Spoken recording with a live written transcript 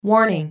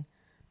Warning: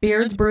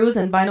 Beards, Brews,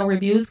 and Vinyl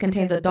Reviews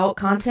contains adult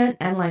content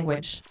and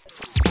language.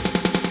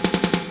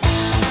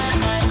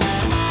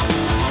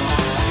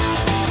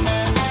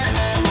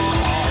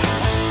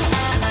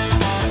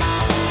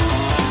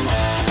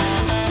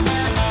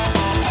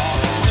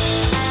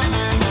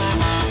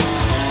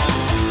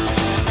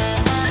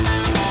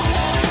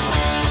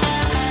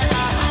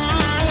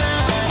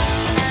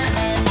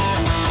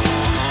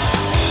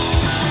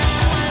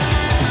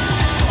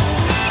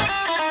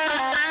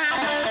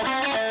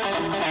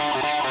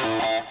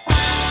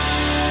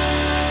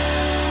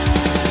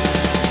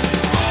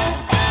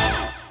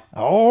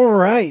 All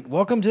right,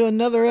 welcome to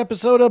another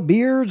episode of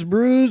Beards,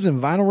 Brews,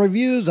 and Vinyl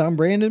Reviews. I'm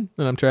Brandon.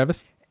 And I'm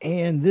Travis.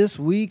 And this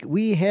week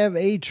we have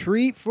a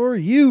treat for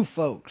you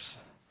folks.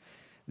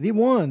 The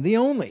one, the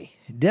only,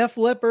 Def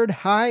Leppard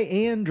High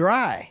and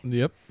Dry.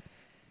 Yep.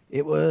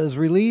 It was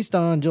released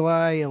on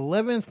July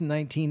 11th,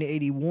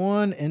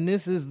 1981, and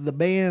this is the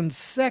band's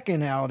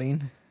second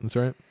outing. That's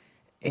right.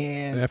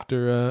 And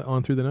After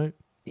On Through the Night.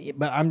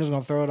 But I'm just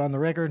going to throw it on the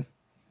record.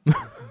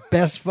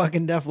 Best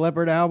fucking Def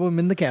Leppard album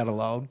in the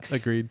catalog.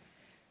 Agreed.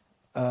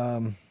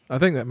 I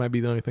think that might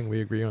be the only thing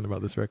we agree on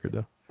about this record,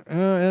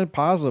 though.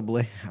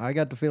 Possibly. I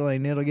got the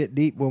feeling it'll get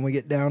deep when we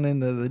get down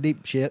into the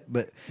deep shit,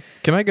 but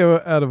Can I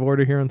go out of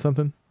order here on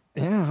something?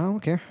 yeah, I don't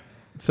care.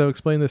 So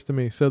explain this to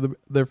me. So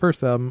their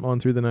first album, On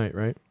Through the Night,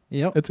 right?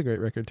 Yep. It's a great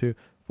record, too.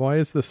 Why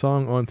is the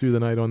song On Through the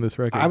Night on this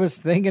record? I was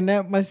thinking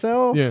that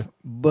myself, Yeah.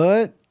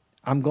 but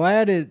I'm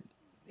glad it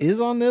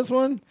is on this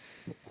one.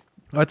 Oh,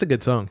 that's a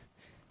good song.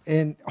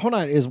 And hold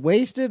on, is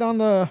Wasted on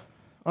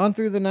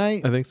Through the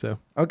Night? I think so.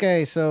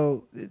 Okay,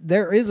 so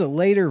there is a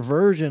later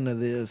version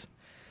of this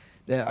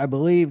that I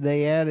believe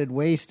they added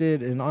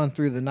Wasted and On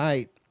Through the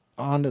Night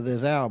onto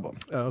this album.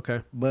 Oh,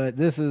 okay. But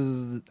this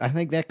is, I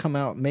think that come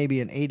out maybe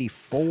in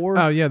 84.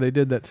 Oh, yeah, they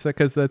did that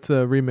because that's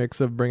a remix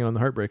of Bring On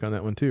the Heartbreak on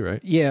that one, too, right?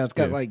 Yeah, it's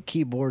got Yeah. like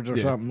keyboards or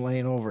Yeah. something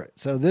laying over it.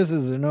 So this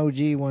is an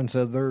OG one,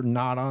 so they're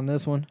not on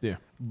this one. Yeah.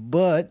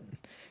 But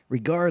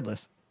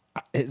regardless,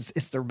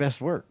 it's their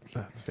best work.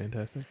 That's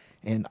fantastic.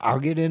 And I'll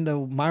get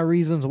into my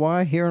reasons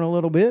why here in a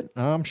little bit.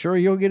 I'm sure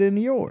you'll get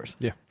into yours.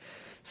 Yeah.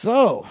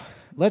 So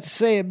let's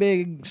say a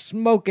big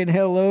smoking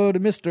hello to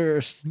Mr.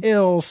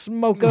 Il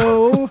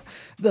Smoko,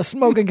 the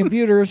smoking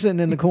computer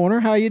sitting in the corner.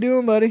 How you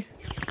doing, buddy?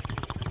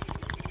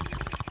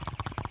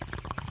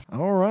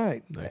 All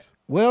right. Nice.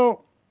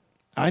 Well,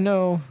 I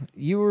know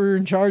you were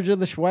in charge of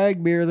the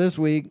swag beer this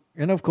week,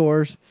 and of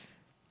course,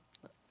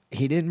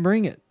 he didn't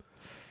bring it.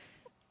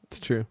 It's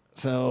true.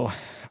 So,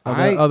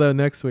 Although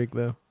next week,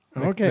 though.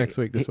 Okay. Next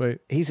week, just wait.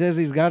 He says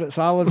he's got it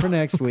solid for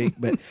next week.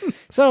 But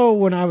so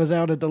when I was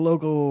out at the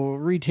local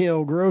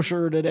retail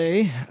grocer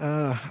today,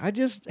 I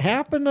just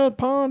happened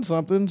upon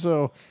something.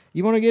 So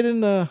you want to get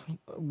in the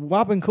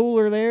whopping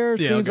cooler there?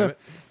 Yeah, I'll get it.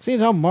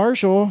 Seems how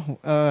Marshall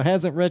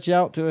hasn't reached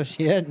out to us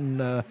yet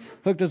and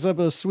hooked us up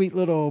with a sweet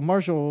little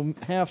Marshall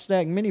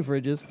half-stack mini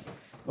fridges.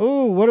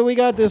 Oh, what do we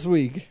got this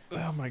week?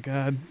 Oh, my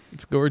God.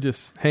 It's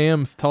gorgeous.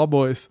 Hams, tall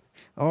boys.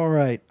 All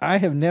right. I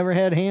have never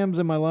had hams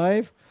in my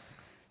life.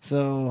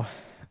 So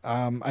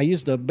I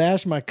used to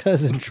bash my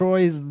cousin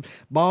Troy's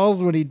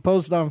balls when he'd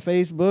post on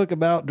Facebook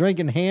about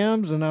drinking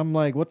hams. And I'm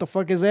like, what the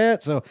fuck is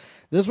that? So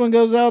this one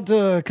goes out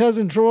to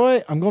cousin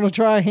Troy. I'm going to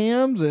try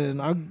hams and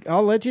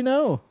I'll let you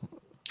know.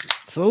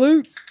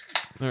 Salute.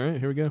 All right,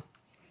 here we go.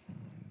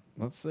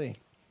 Let's see.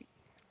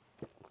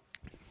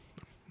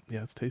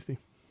 Yeah, it's tasty.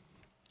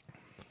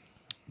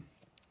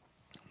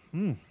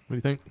 What do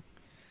you think?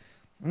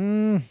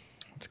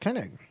 It's kind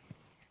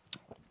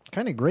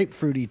of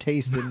grapefruity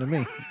tasting to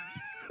me.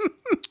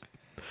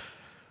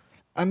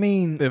 I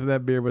mean, If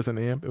that beer was an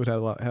amp, it would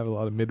have a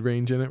lot of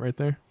mid-range in it right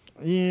there.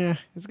 yeah,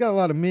 it's got a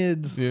lot of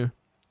mids. Yeah.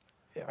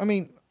 I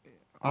mean,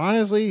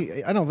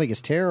 honestly, I don't think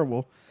it's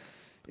terrible.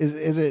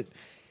 Is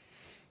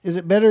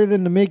it better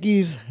than the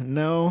Mickey's?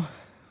 No.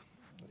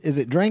 Is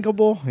it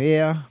drinkable?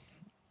 Yeah.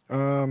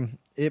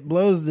 It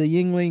blows the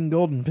Yingling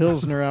Golden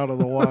Pilsner out of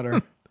the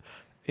water.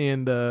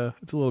 And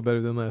it's a little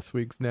better than last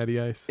week's Natty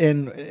Ice.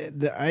 And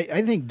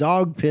I think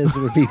dog piss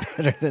would be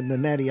better than the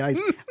Natty Ice.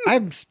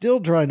 I'm still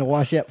trying to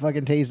wash that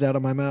fucking taste out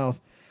of my mouth.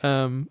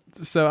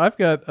 So I've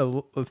got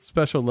a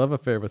special love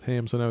affair with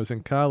hams. When I was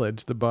in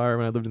college, the bar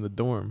when I lived in the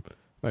dorm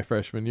my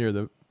freshman year,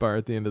 the bar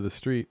at the end of the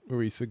street where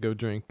we used to go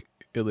drink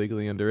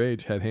illegally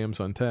underage had hams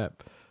on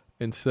tap.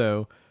 And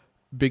so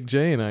Big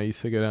J and I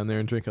used to go down there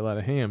and drink a lot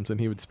of hams, and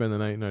he would spend the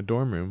night in our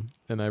dorm room.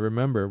 And I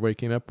remember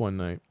waking up one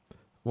night,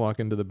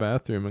 walking to the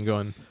bathroom and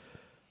going,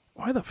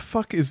 why the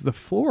fuck is the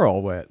floor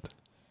all wet?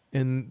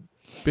 And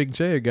Big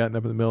J had gotten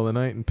up in the middle of the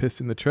night and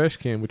pissed in the trash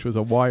can, which was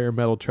a wire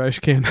metal trash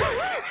can.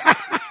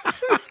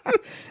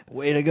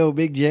 Way to go,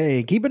 Big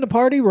J. Keeping the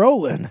party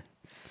rolling.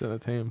 So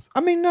that's hams.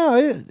 I mean, no,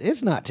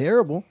 it's not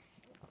terrible.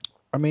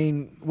 I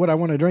mean, would I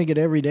want to drink it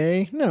every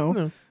day?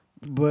 No.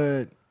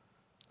 But,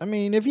 I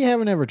mean, if you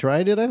haven't ever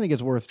tried it, I think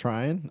it's worth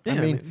trying. Yeah, I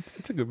mean,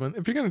 it's a good one.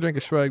 If you're going to drink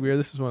a swag beer,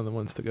 this is one of the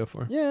ones to go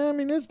for. yeah, I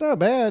mean, it's not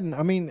bad.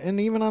 I mean, and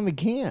even on the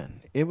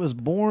can, it was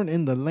born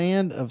in the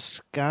land of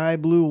sky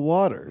blue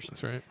waters.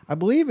 That's right. I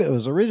believe it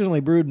was originally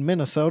brewed in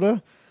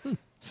Minnesota,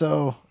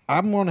 So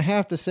I'm going to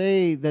have to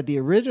say that the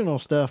original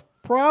stuff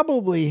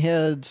probably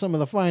had some of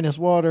the finest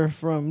water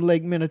from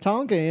Lake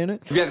Minnetonka in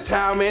it. You got a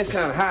towel, man? It's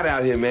kind of hot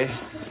out here, man.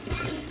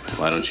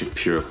 Why don't you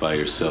purify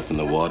yourself in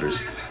the waters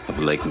of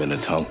Lake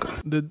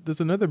Minnetonka? Does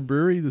another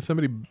brewery, does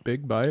somebody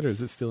big buy it, or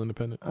is it still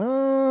independent?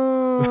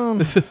 Um,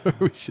 This is where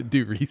we should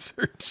do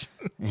research.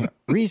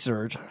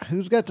 research.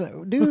 Who's got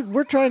to, dude?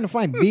 We're trying to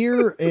find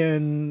beer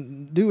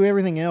and do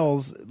everything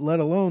else, let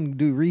alone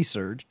do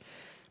research.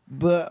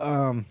 But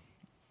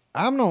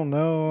I don't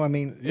know. I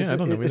mean, Yeah, I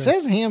don't know it either.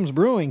 says Ham's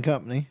Brewing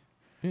Company.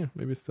 Yeah,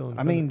 maybe it's still I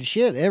independent. mean,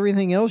 shit.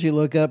 Everything else you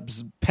look up,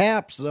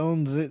 Pabst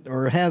owns it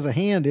or has a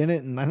hand in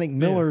it, and I think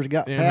Miller's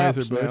got Pabst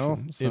Anheuser-Busch now.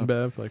 and so-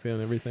 InBev, like that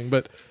and everything.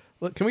 But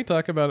look, can we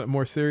talk about a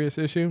more serious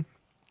issue?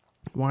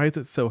 Why is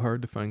it so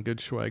hard to find good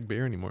Schwag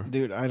beer anymore?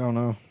 Dude, I don't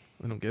know.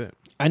 I don't get it.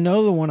 I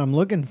know the one I'm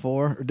looking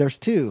for. There's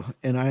two,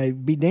 and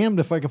I'd be damned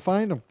if I could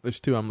find them.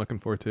 There's two I'm looking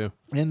for too.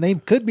 And they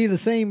could be the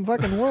same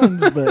fucking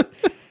ones, but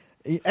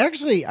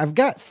actually, I've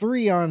got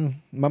three on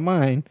my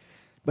mind,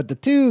 but the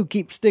two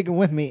keep sticking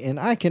with me, and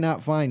I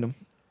cannot find them.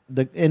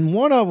 And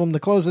one of them, the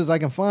closest I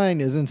can find,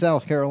 is in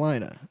South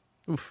Carolina.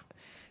 Oof.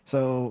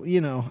 So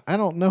I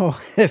don't know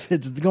if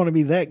it's going to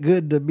be that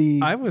good to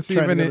be. I was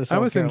trying to even go to in, I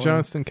South was in Carolina.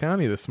 Johnston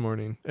County this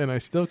morning, and I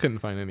still couldn't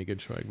find any good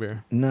Schwag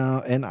beer.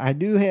 No, and I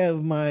do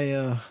have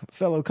my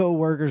fellow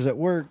co-workers at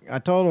work. I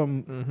told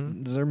them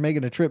Mm-hmm. they're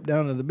making a trip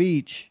down to the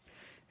beach,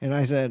 and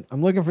I said,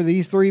 I'm looking for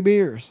these three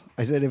beers.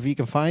 I said, if you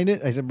can find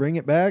it, I said, bring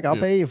it back. I'll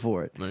Yeah. pay you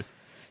for it. Nice.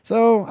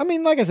 So, I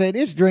mean, like I said,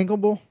 it's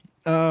drinkable.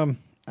 I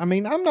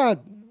mean, I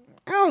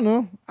don't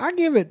know. I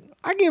give it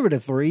a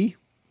 3.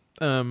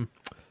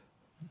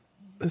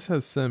 This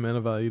has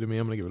sentimental value to me.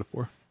 I'm gonna give it a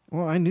 4.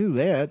 Well, I knew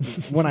that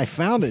when I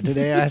found it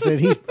today. I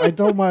said I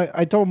told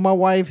my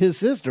wife, his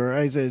sister.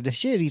 I said,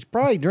 shit, he's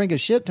probably drank a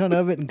shit ton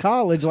of it in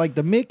college, like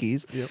the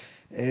Mickeys. Yep.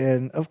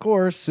 And of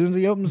course, as soon as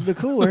he opens the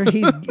cooler,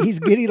 he's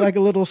giddy like a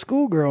little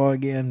schoolgirl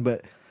again.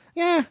 But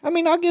yeah, I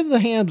mean, I'll give the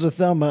Hams a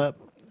thumb up.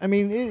 I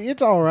mean,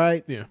 it's all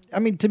right. Yeah. I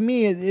mean, to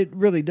me, it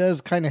really does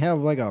kind of have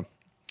like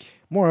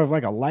more of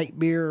like a light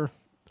beer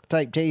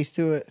type taste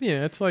to it.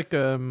 Yeah, it's like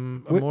a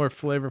more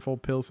flavorful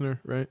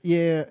Pilsner, right?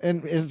 Yeah,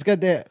 and it's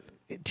got that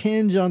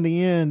tinge on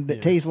the end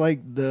that tastes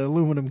like the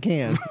aluminum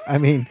can. I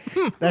mean,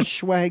 that's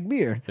Schwag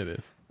beer. It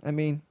is. I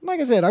mean,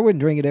 like I said, I wouldn't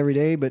drink it every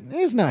day, but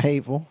it's not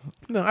hateful.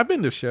 No, I've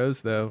been to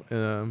shows though,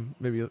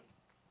 maybe a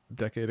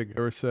decade ago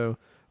or so,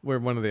 where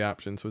one of the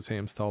options was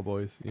Ham's Tall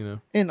Boys. You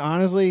know. And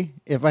honestly,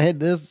 if I had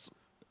this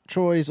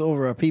choice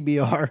over a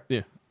PBR,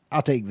 Yeah.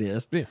 I'll take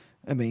this. Yeah.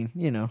 I mean,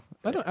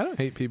 I don't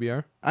hate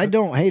PBR. I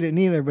don't hate it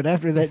neither, but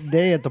after that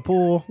day at the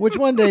pool, which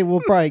one day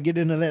we'll probably get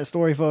into that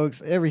story,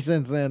 folks. Ever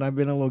since then, I've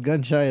been a little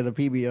gun shy of the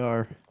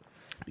PBR.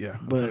 Yeah,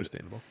 that's But-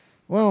 understandable.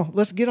 Well,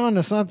 let's get on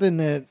to something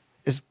that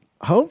is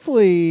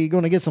hopefully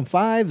going to get some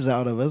 5s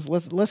out of us.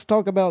 Let's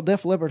talk about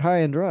Def Leppard High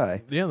and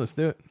Dry. Yeah, let's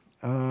do it.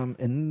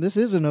 And this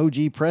is an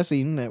OG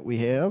pressing that we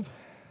have.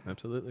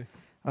 Absolutely.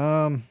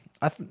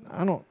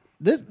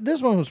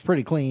 This one was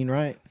pretty clean,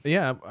 right?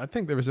 Yeah, I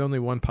think there was only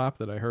one pop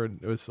that I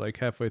heard. It was like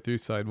halfway through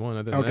side one.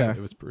 Other than Okay. that,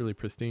 it was really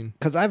pristine.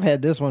 Because I've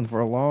had this one for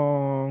a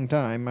long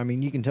time. I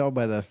mean, you can tell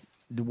by the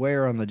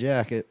wear on the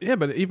jacket. Yeah,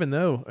 but even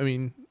though, I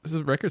mean, this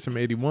is records from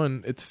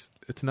 '81, it's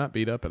not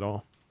beat up at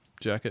all.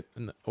 Jacket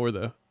or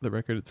the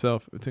record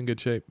itself, it's in good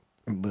shape.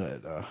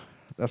 But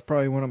that's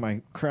probably one of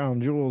my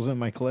crown jewels in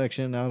my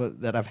collection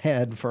that I've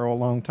had for a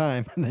long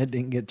time that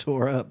didn't get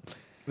tore up.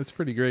 It's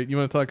pretty great. You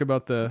want to talk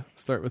about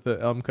start with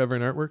the album cover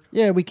and artwork?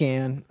 Yeah, we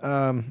can.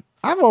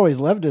 I've always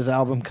loved his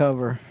album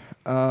cover.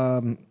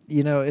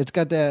 It's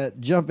got that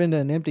jump into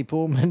an empty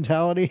pool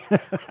mentality.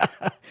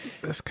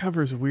 This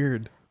cover's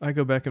weird. I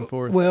go back and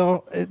forth.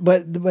 Well,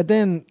 but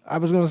then I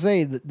was going to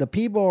say the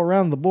people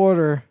around the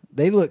border,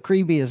 they look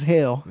creepy as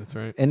hell. That's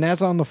right. And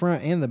that's on the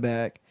front and the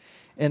back.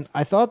 And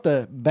I thought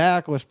the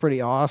back was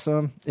pretty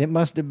awesome. It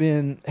must have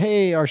been,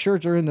 hey, our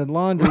shirts are in the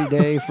laundry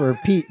day for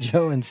Pete,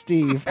 Joe, and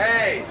Steve.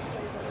 Hey,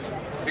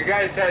 you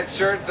guys had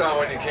shirts on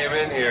when you came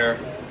in here.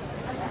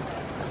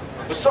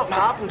 There's something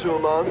happened to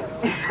him, man.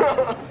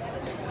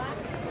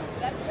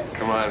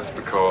 Come on,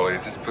 Spicoli,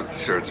 just put the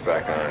shirts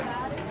back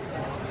on.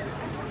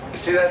 You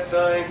see that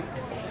sign?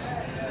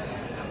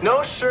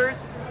 No shirt,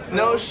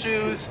 no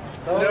shoes,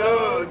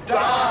 no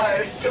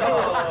dice.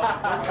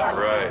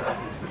 Right.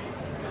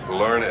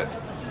 Learn it.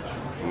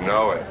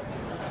 Know it.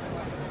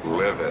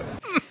 Live it.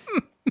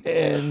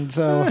 And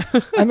so,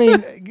 I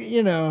mean,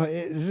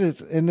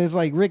 it's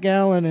like Rick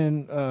Allen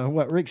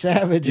and Rick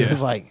Savage Yeah.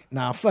 is like,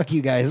 nah, fuck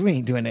you guys, we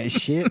ain't doing that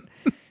shit.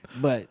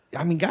 But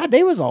I mean, God,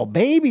 they was all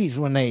babies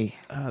when they.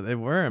 They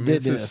were. I mean, Did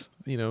it's just,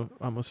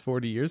 almost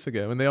 40 years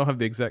ago. And they all have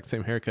the exact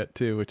same haircut,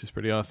 too, which is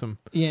pretty awesome.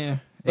 Yeah.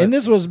 And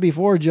this was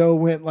before Joe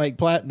went like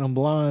platinum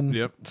blonde.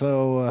 Yep.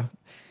 So,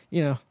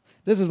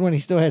 this is when he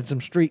still had some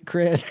street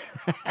cred.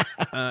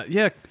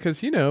 Yeah,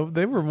 because,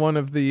 they were one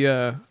of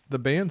the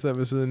bands that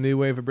was in the new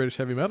wave of British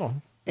heavy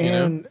metal.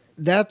 And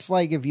that's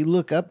like, if you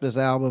look up this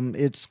album,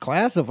 it's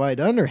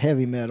classified under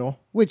heavy metal,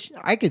 which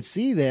I could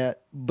see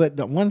that. But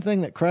the one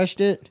thing that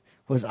crushed it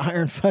was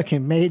Iron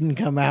fucking Maiden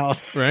come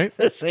out Right. at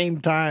the same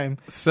time.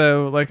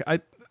 So, like, I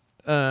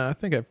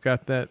think I've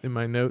got that in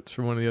my notes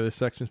for one of the other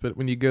sections. But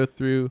when you go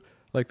through,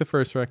 like, the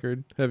first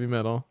record, heavy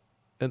metal,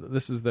 and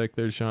this is like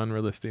their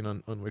genre listing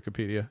on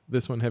Wikipedia.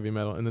 This one, heavy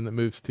metal, and then it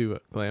moves to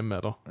glam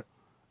metal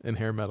and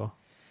hair metal.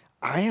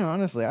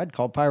 I'd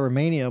call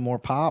Pyromania more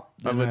pop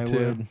than would I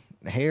too.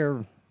 would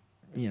hair,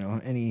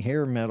 any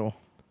hair metal.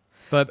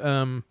 But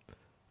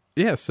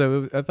yeah.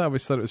 So I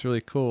always thought it was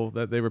really cool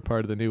that they were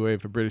part of the new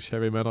wave of British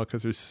heavy metal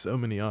because there's so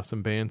many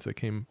awesome bands that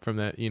came from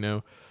that.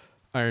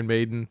 Iron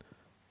Maiden,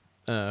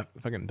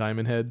 fucking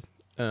Diamond Head,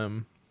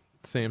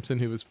 Samson,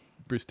 who was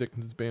Bruce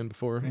Dickinson's band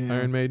before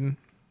Iron Maiden.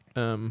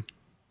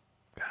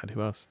 God,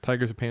 who else?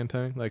 Tigers of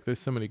Pantang. Like, there's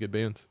so many good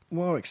bands.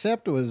 Well,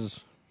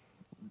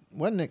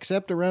 wasn't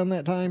Accept around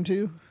that time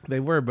too? They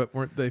were, but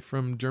weren't they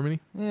from Germany?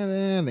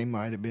 Yeah, they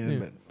might have been, Yeah.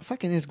 but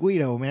fucking it's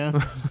Guido, man.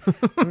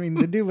 I mean,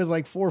 the dude was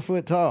like 4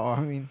 foot tall.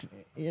 I mean,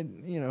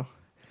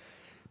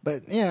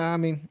 but yeah, I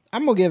mean,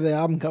 I'm gonna give the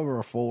album cover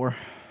a 4.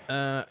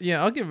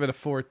 Yeah, I'll give it a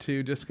 4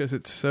 too, just because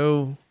it's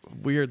so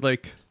weird.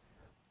 Like,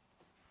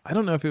 I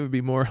don't know if it would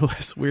be more or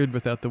less weird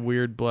without the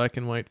weird black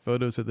and white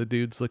photos of the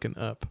dudes looking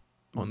up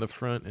on the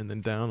front and then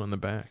down on the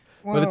back.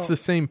 But it's Well- the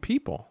same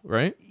people,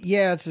 right?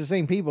 Yeah, it's the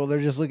same people. They're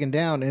just looking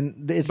down,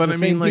 and it's But the I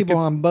mean, same like, people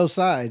it's- on both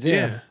sides.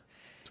 Yeah.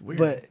 It's weird.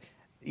 But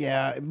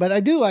yeah, but I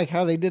do like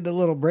how they did the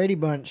little Brady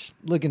Bunch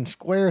looking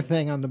square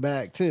thing on the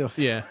back too.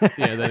 yeah,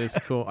 that is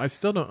cool. I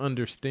still don't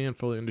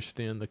fully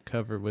understand the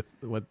cover with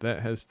what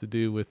that has to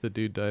do with the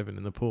dude diving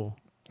in the pool.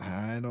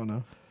 I don't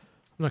know,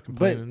 I'm not but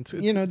complaining. It's they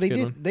a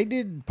good one.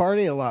 did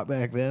party a lot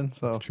back then.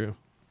 So That's true.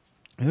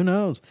 who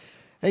knows?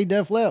 Hey,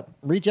 Def Lep,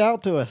 reach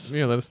out to us.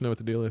 Yeah, let us know what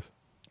the deal is.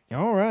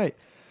 All right.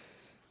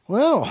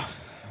 Well,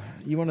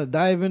 you want to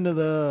dive into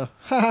the?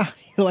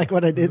 You like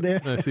what I did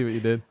there? I see what you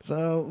did.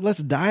 So let's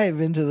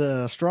dive into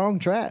the strong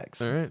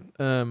tracks. All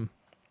right.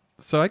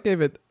 So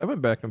I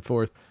went back and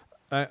forth.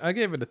 I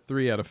gave it a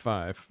 3 out of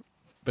 5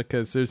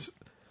 because there's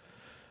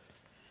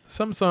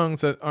some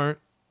songs that aren't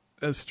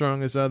as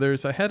strong as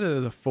others. I had it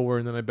as a 4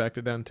 and then I backed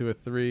it down to a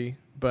 3.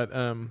 But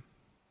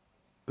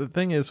the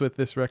thing is with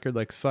this record,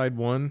 like side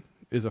 1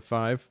 is a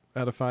 5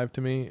 out of 5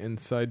 to me, and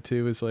side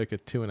 2 is like a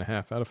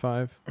 2.5 out of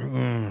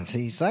 5.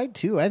 See, side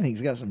 2, I think,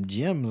 has got some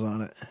gems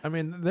on it. I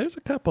mean, there's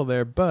a couple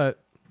there, but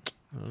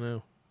I don't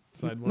know.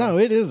 Side 1. No,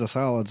 it is a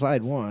solid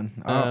side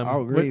 1.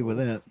 I'll agree with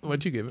that.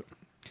 What'd you give it?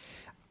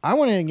 I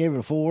went ahead and gave it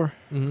a 4,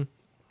 Mm-hmm.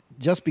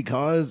 just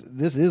because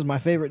this is my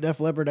favorite Def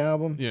Leppard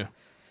album. Yeah.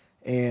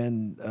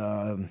 And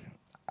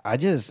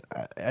I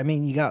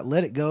mean, you got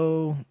Let It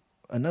Go,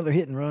 Another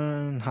Hit and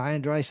Run, High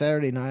and Dry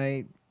Saturday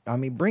Night. I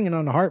mean, Bringing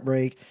on the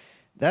Heartbreak.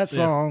 That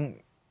song,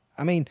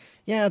 I mean,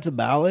 yeah, it's a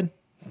ballad.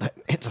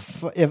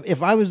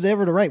 If I was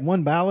ever to write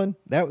one ballad,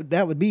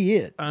 that would be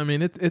it. I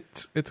mean,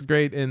 it's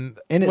great, and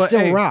it well, still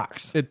hey,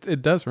 rocks.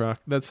 It does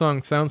rock. That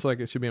song sounds like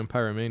it should be on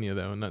Pyromania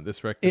though, and not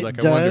this record. It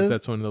Like I wonder does. if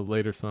that's one of the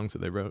later songs that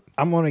they wrote.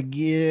 I'm gonna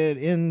get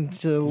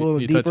into a little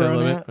You touch deeper on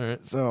on it? that, All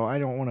right. so I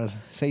don't want to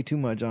say too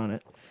much on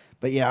it.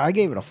 But yeah, I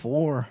gave it a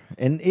 4,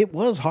 and it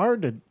was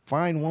hard to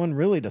find one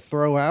really to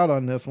throw out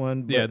on this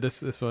one. But Yeah,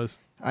 this was.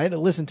 I had to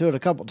listen to it a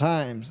couple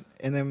times,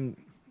 and then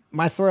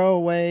my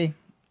throwaway,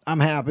 I'm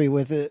happy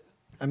with it.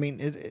 I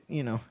mean,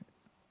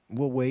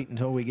 we'll wait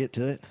until we get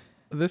to it.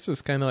 This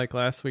was kind of like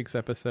last week's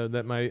episode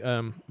that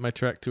my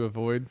track to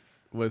avoid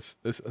was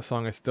a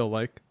song I still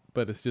like,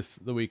 but it's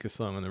just the weakest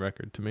song on the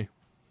record to me.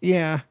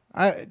 Yeah,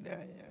 I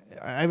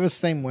was the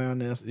same way on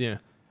this. Yeah.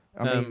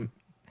 I mean,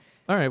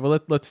 all right. Well,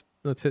 let's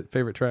hit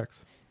favorite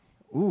tracks.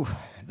 ooh,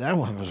 that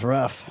one was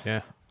rough.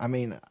 Yeah. I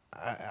mean,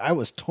 I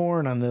was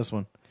torn on this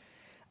one.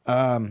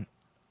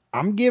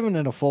 I'm giving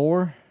it a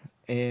 4,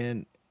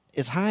 and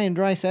it's High and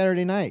Dry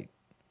Saturday Night.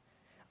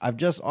 I've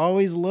just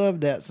always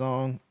loved that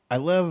song. I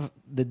love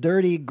the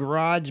dirty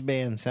garage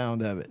band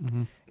sound of it.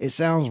 Mm-hmm. It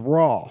sounds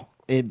raw.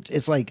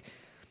 It's like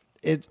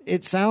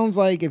it sounds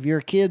like if you're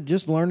a kid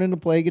just learning to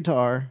play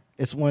guitar,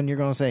 it's when you're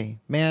going to say,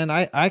 "Man,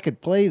 I could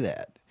play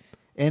that."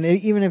 And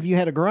even if you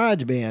had a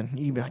garage band,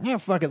 you'd be like, "Yeah,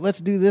 fuck it, let's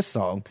do this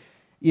song,"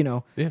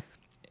 Yeah.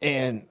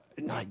 And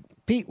like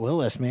Pete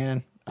Willis,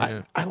 man,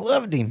 Yeah. I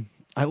loved him.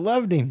 I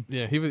loved him.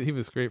 Yeah, he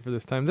was great for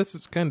this time. This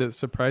is kind of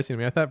surprising to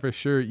me. I thought for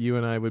sure you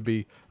and I would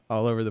be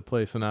all over the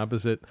place and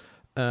opposite.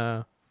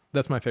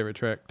 That's my favorite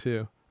track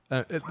too.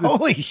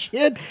 Holy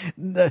shit!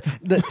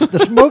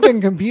 The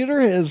smoking computer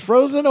is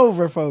frozen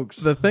over, folks.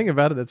 The thing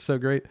about it that's so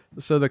great.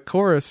 So the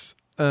chorus,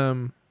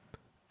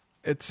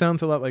 it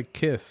sounds a lot like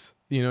Kiss.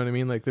 You know what I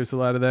mean? Like there's a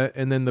lot of that,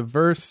 and then the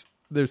verse,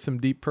 there's some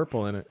Deep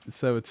Purple in it.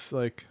 So it's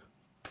like,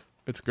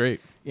 it's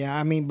great. Yeah,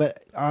 I mean, but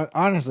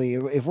honestly,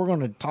 if we're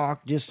going to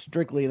talk just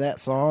strictly that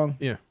song,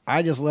 Yeah.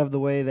 I just love the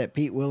way that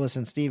Pete Willis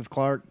and Steve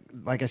Clark,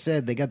 like I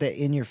said, they got that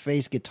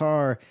in-your-face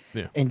guitar,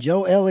 Yeah. and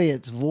Joe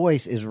Elliott's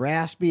voice is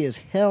raspy as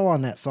hell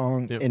on that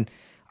song, Yep. and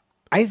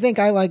I think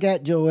I like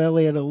that Joe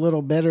Elliott a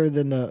little better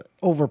than the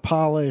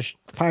over-polished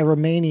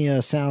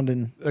Pyromania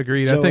sounding.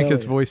 Agreed. Joe I think his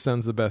Elliott. voice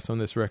sounds the best on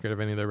this record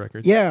of any of their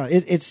records. Yeah,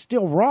 it's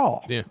still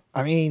raw. Yeah.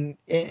 I mean,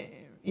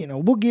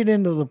 we'll get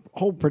into the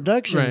whole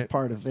production Right.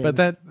 part of things. But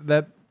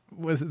that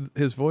with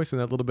his voice and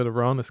that little bit of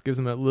rawness gives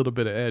him that little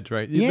bit of edge,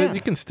 right? Yeah.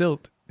 You can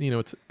still,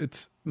 it's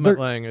There- Mutt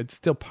Lange. It's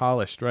still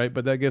polished, right?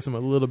 But that gives him a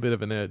little bit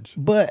of an edge.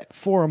 But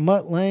for a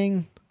Mutt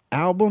Lange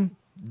album,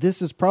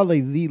 this is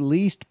probably the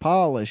least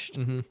polished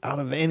out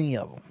of any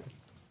of them.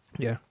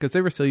 Yeah, because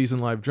they were still using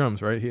live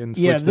drums, right? He hadn't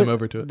switched them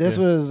over to it. This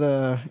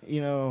Yeah.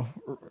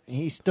 was,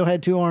 he still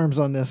had 2 arms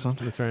on this one.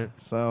 That's right.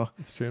 So,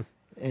 That's true.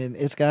 and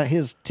it's got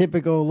his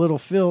typical little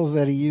fills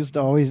that he used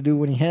to always do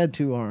when he had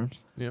 2 arms.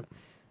 Yep.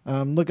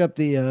 Look up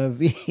the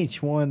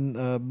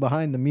VH1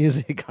 behind the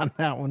music on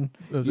that one.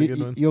 That was a good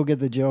one. You'll get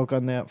the joke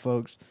on that,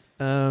 folks.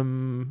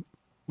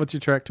 What's your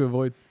track to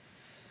avoid?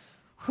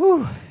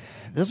 Whew.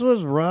 This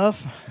was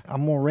rough.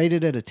 I'm going to rate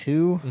it at a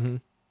 2. Mm-hmm.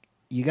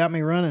 You Got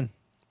Me Running.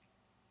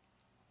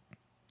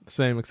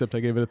 Same, except I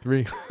gave it a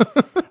 3.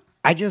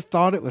 I just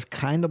thought it was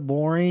kind of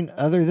boring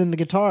other than the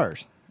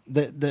guitars.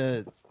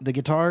 The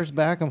guitars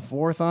back and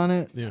forth on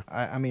it. Yeah.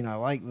 I mean, I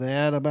like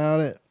that about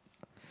it.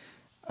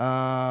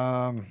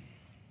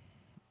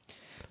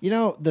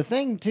 The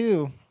thing,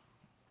 too,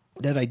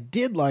 that I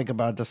did like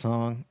about the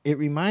song, it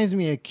reminds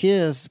me of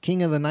Kiss,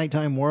 King of the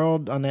Nighttime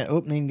World, on that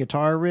opening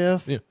guitar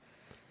riff. Yeah.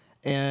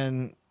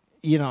 And,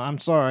 I'm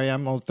sorry,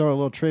 I'm going to throw a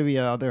little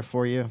trivia out there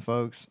for you,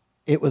 folks.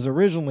 It was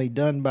originally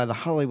done by the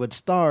Hollywood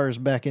Stars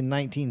back in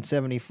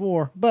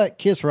 1974, but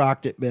Kiss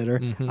rocked it better.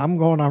 Mm-hmm. I'm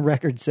going on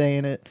record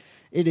saying it.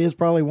 It is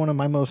probably one of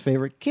my most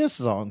favorite Kiss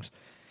songs.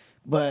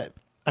 But,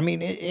 I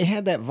mean, it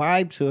had that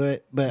vibe to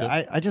it, but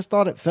Yep. I just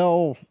thought it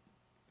fell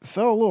a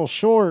little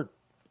short.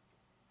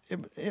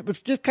 It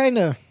was just kind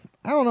of,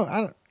 I don't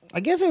know, I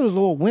guess it was a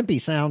little wimpy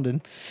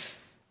sounding,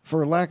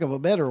 for lack of a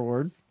better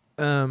word.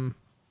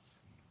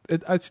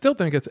 I still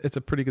think it's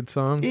a pretty good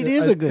song. It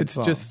is a good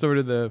song. It's just sort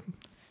of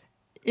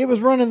It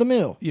was run of the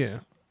mill. yeah.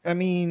 I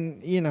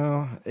mean,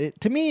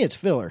 to me, it's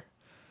filler.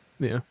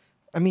 Yeah.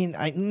 I mean,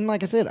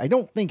 like I said, I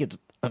don't think it's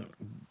a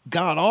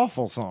god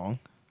awful song.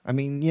 I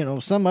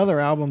mean, some other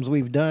albums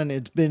we've done,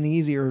 it's been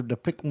easier to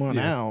pick one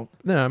Yeah. out.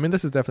 No, I mean,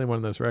 this is definitely one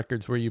of those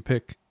records where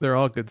they're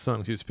all good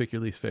songs. You just pick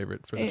your least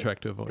favorite for the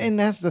track to avoid. And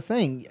that's the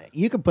thing.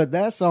 You could put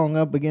that song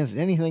up against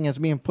anything that's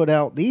being put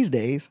out these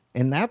days,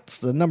 and that's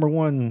the number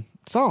one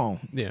song.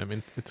 Yeah, I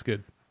mean, it's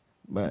good.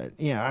 But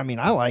yeah, I mean,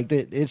 I liked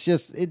it. It's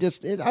just,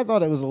 I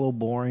thought it was a little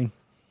boring.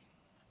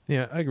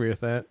 Yeah, I agree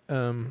with that.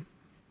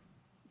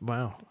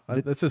 Wow.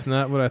 That's just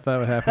not what I thought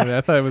would happen.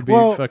 I thought it would be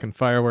Well- fucking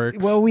fireworks.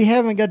 Well, we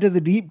haven't got to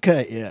the deep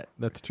cut yet.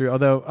 That's true.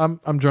 Although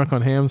I'm drunk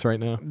on hams right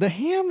now. The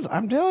hams,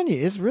 I'm telling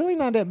you, it's really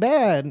not that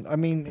bad. I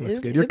mean, That's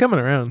good. You're coming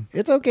around.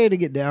 It's okay to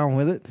get down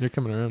with it. You're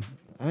coming around.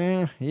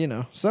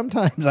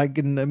 Sometimes I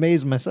can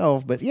amaze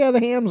myself, but yeah, the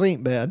hams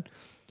ain't bad.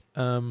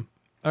 All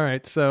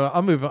right, so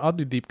I'll move on. I'll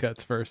do deep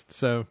cuts first.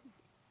 So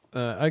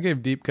I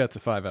gave deep cuts a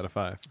 5 out of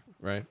 5,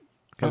 right?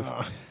 Because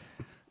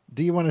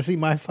Do you want to see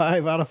my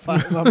 5 out of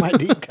 5 on my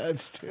deep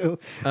cuts too?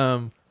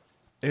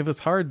 it was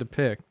hard to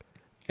pick.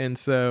 And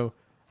I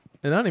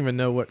don't even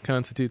know what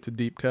constitutes a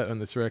deep cut on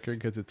this record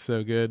because it's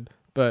so good.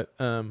 But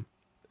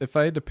if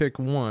I had to pick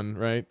one,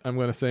 right, I'm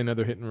going to say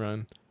Another Hit and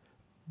Run.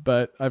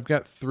 But I've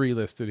got 3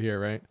 listed here,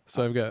 right?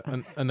 So I've got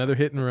Another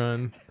Hit and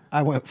Run.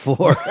 I went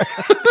 4.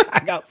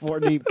 I got 4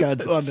 deep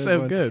cuts on It's this so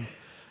one. good.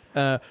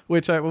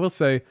 Which I will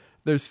say,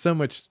 there's so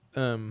much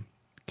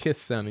Kiss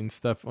sounding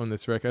stuff on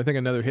this record. I think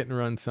Another Hit and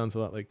Run sounds a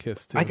lot like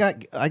Kiss too. I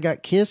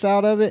got Kiss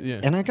out of it, Yeah.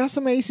 and I got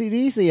some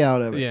AC/DC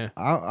out of it. Yeah.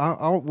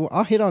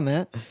 I'll hit on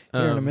that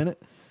here in a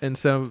minute. And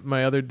so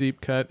my other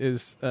deep cut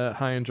is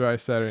High and Dry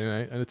Saturday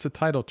Night, and it's a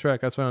title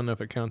track. That's why I don't know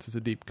if it counts as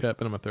a deep cut,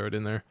 but I'm gonna throw it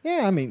in there.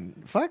 Yeah, I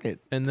mean, fuck it.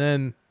 And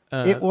then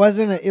It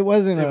wasn't a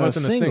single,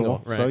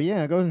 single, right. so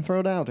yeah, go ahead and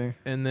throw it out there.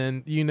 And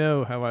then you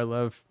know how I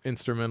love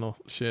instrumental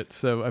shit,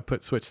 so I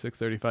put Switch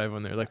 635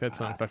 on there. Like that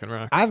song fucking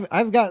rocks.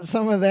 I've got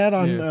some of that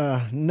on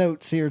Yeah.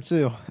 notes here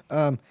too.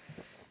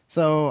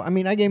 So I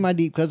mean, I gave my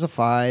deep cuts a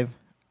 5.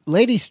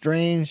 Lady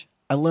Strange,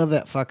 I love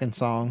that fucking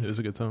song. It is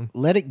a good song.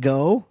 Let It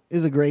Go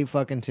is a great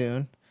fucking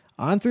tune.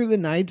 On Through the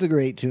Night's a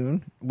great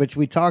tune, which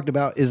we talked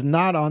about is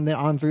not on the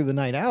On Through the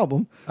Night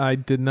album. I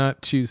did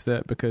not choose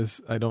that because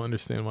I don't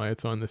understand why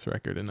it's on this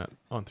record and not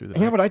on Through the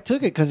Yeah, Night. but I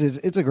took it because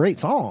it's a great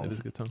song. It is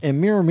a good song.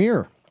 And Mirror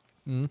Mirror,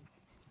 Mhm.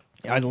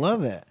 I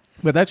love that.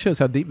 But that shows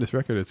how deep this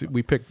record is.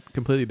 We picked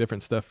completely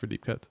different stuff for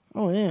deep cuts.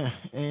 Oh yeah,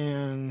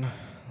 and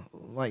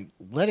like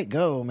Let It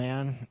Go,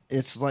 man.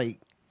 It's like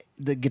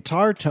the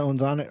guitar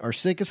tones on it are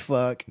sick as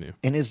fuck, Yeah.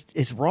 and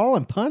it's raw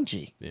and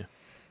punchy. Yeah.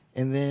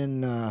 And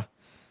then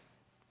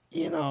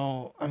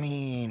I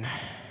mean,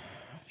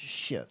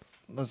 shit.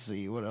 Let's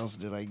see, what else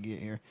did I get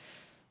here?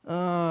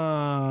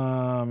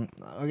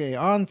 Okay,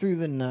 On Through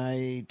the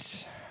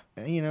Night.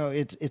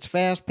 It's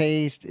fast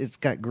paced. It's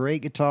got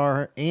great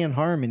guitar and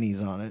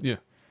harmonies on it. Yeah.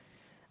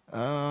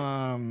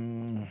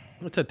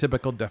 It's a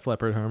typical Def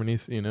Leppard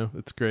harmonies,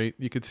 it's great.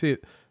 You could see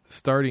it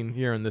starting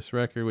here on this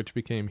record, which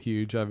became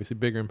huge, obviously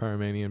bigger in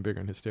Pyromania and bigger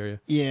in Hysteria.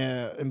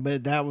 Yeah,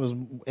 but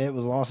it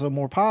was also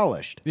more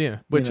polished. Yeah,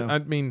 which know. I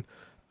mean,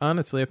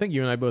 honestly, I think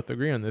you and I both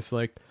agree on this.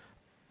 Like,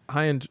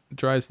 High and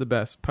Dry is the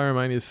best.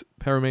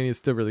 Pyromania is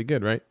still really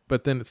good, right?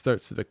 But then it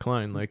starts to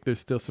decline. Like there's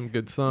still some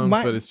good songs,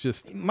 but it's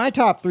just my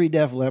top 3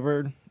 Def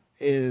Leppard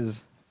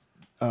is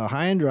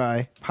High and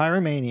Dry,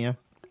 Pyromania,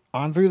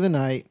 On Through the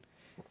Night,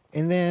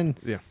 and then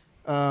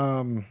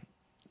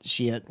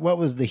shit. What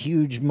was the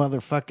huge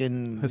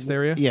motherfucking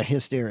Hysteria? Yeah,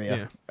 Hysteria.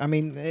 Yeah. I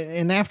mean,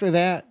 and after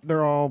that,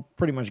 they're all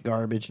pretty much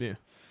garbage. Yeah.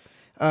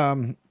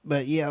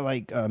 But yeah,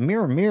 like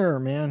Mirror Mirror,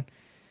 man,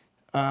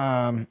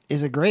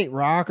 is a great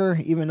rocker,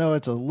 even though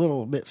it's a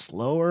little bit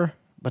slower.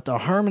 But the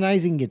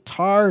harmonizing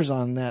guitars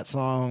on that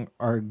song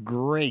are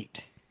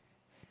great.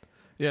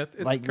 Yeah, it's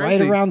like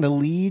crazy. right around the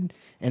lead,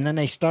 and then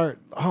they start.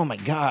 Oh my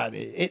god!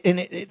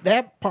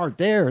 That part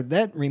there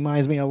that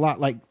reminds me a lot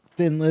like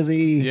Thin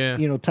Lizzy,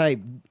 type.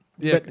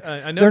 Yeah, but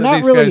I know they're that not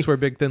these really, guys were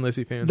big Thin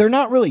Lizzy fans. They're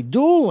not really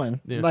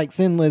dueling Yeah. like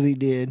Thin Lizzy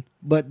did,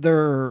 but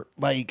they're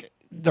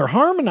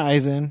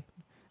harmonizing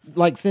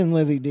like Thin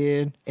Lizzy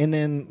did, and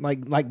then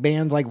like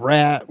bands like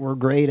Rat were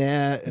great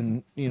at,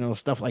 and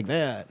stuff like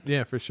that.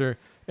 Yeah, for sure.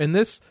 And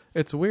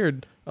it's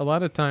weird. A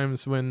lot of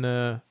times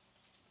when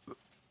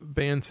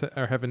bands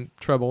are having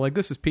trouble, like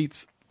this is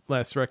Pete's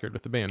last record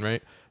with the band,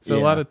 right? So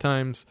a lot of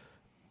times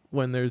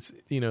when there's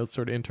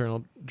sort of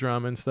internal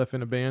drama and stuff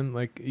in a band,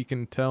 like you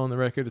can tell on the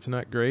record it's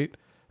not great.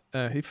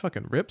 He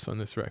fucking rips on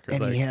this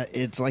record, And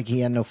it's like he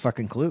had no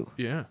fucking clue.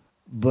 Yeah,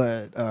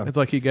 but it's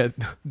like he got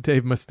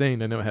Dave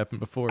Mustaine. I know it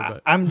happened before,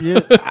 but I'm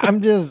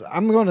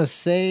gonna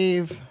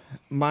save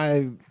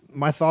my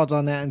thoughts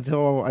on that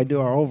until I do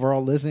our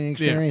overall listening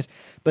experience. Yeah.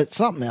 But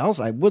something else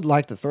I would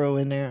like to throw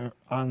in there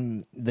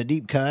on the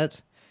deep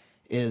cuts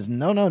is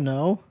No No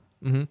No.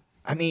 Mm-hmm.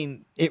 I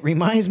mean, it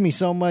reminds me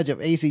so much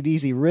of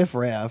AC/DC Riff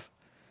Raff,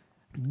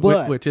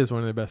 but which is one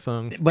of the best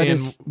songs, but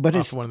and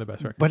it's one of the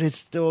best records. But it's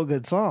still a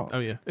good song. Oh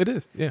yeah, it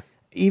is. Yeah,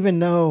 even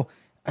though.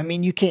 I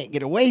mean, you can't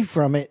get away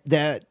from it.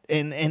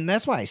 And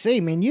that's why I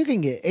say, man, you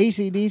can get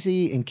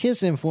AC/DC and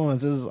Kiss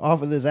influences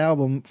off of this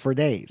album for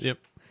days. Yep.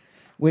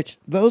 Which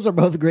those are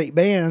both great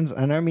bands,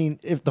 and I mean,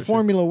 if the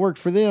formula worked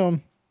for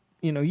them,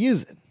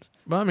 use it.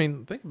 Well, I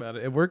mean, think about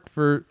it. It worked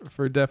for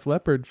Def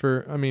Leppard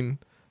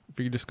if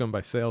you're just going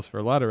by sales for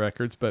a lot of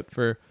records, but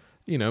for,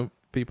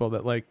 people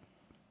that like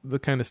the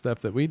kind of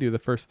stuff that we do, the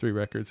first 3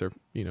 records are,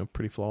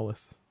 pretty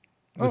flawless.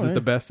 This is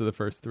the best of the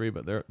first 3,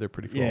 but they're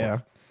pretty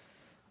flawless.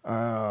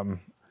 Yeah.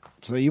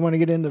 So you want to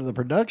get into the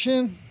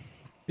production?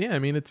 Yeah, I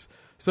mean,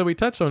 so we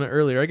touched on it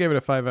earlier. I gave it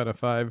a 5 out of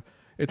 5.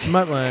 It's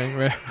Mutt Lange,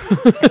 right?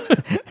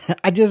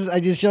 I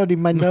just showed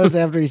him my notes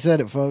after he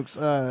said it, folks.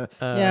 Yeah,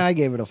 I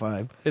gave it a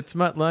 5. It's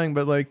Mutt Lange,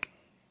 but like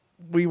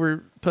we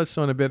were touched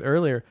on a bit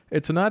earlier,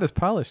 it's not as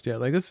polished yet.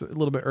 Like this is a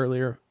little bit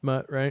earlier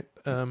Mutt, right?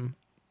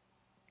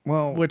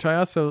 Well, which I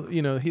also,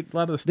 a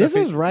lot of the stuff. This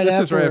is right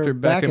after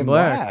Back in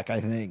Black, I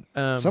think.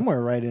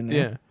 Somewhere right in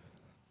there. Yeah,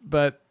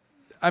 but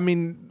I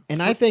mean,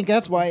 and I think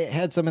that's why it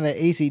had some of that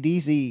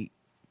AC/DC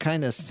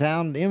kind of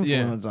sound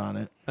influence on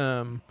it.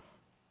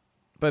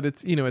 But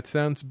it's it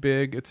sounds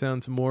big. It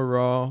sounds more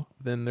raw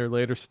than their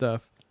later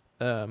stuff.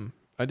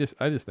 I just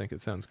think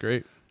it sounds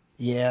great.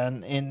 Yeah,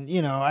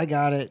 and I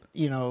got it.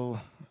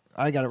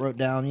 I got it wrote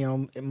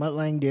down. Mutt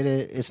Lange did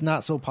it. It's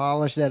not so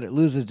polished that it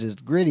loses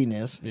its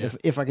grittiness. Yeah.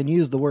 If I can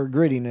use the word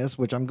grittiness,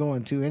 which I'm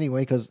going to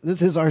anyway, because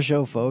this is our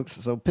show, folks.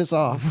 So piss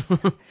off.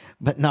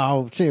 But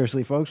no,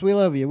 seriously, folks, we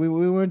love you. We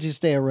want you to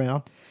stay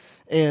around.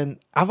 And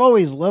I've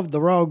always loved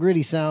the raw,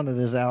 gritty sound of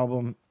this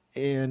album,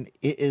 and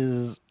it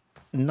is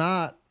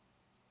not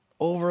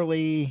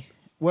overly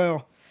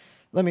well.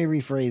 Let me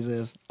rephrase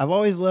this. I've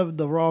always loved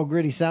the raw,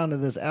 gritty sound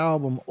of this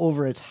album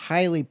over its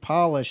highly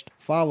polished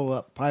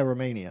follow-up,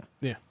 Pyromania.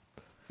 Yeah.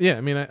 Yeah,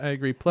 I mean, I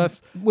agree.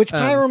 Plus, which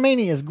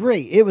Pyromania is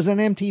great. It was an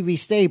MTV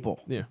staple.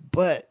 Yeah.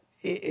 But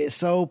it's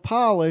so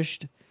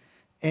polished,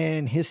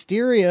 and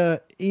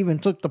Hysteria even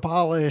took the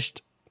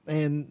polished,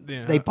 and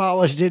they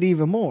polished it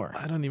even more.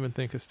 I don't even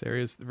think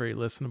Hysteria is very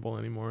listenable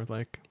anymore.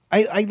 Like,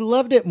 I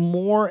loved it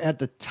more at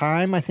the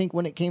time, I think,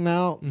 when it came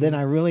out, than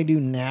I really do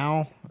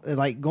now.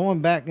 Like,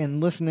 going back and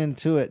listening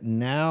to it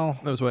now.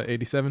 That was what,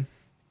 87?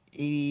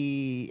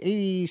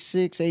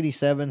 86,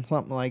 87,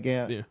 something like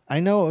that. Yeah. I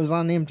know it was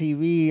on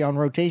MTV on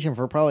rotation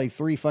for probably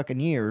 3 fucking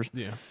years.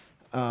 Yeah.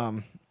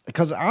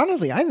 Because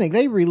honestly, I think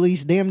they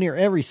released damn near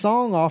every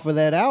song off of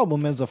that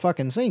album as a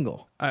fucking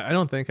single. I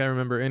don't think I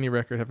remember any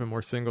record having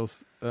more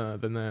singles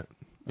than that.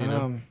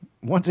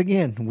 Once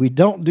again, we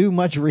don't do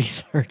much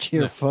research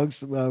here,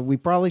 folks. We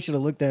probably should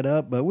have looked that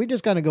up, but we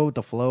just kind of go with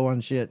the flow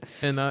on shit.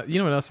 And you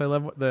know what else I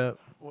love? The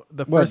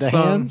What, first the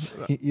song. Hams?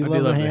 You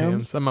love the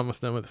Hams? I'm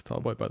almost done with this Tall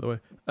Boy, by the way.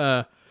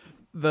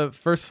 The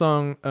first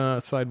song,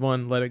 side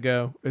 1, Let It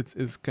Go,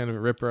 is kind of a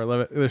ripper. I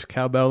love it. There's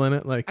cowbell in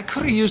it. Like, I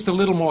could have used a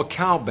little more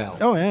cowbell.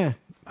 Oh, yeah.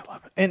 I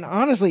love it. And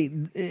honestly,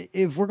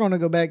 if we're going to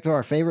go back to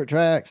our favorite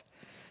tracks,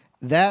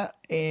 that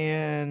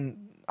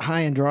and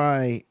High and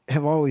Dry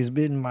have always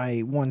been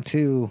my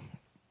 1-2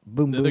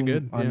 boom They're boom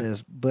good, on yeah.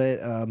 this. But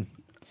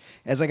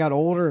as I got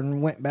older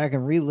and went back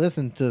and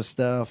re-listened to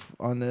stuff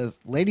on this,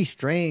 Lady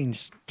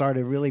Strange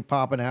started really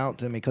popping out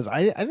to me because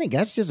I think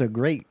that's just a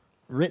great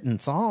written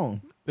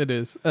song. It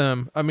is.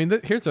 I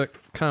mean, here's a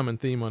common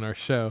theme on our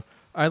show.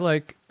 I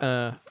like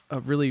a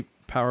really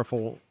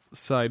powerful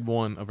side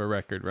one of a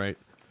record, right?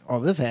 Oh,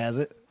 this has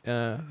it.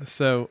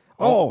 So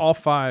all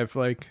five,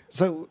 like.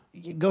 So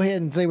go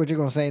ahead and say what you're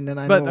going to say, and then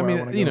I But know I where I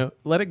mean, wanna you go. know,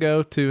 Let It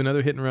Go to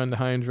Another Hit and Run to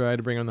High and Dry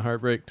to Bring on the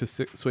Heartbreak to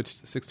switch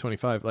to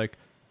 625. Like,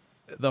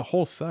 the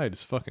whole side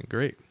is fucking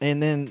great.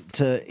 And then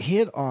to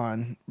hit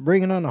on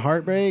Bringing on the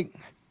Heartbreak,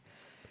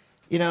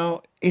 you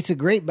know, it's a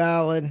great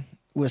ballad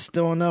with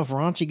still enough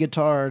raunchy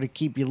guitar to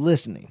keep you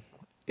listening.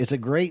 It's a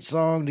great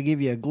song to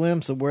give you a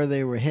glimpse of where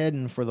they were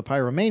heading for the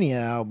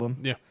Pyromania album.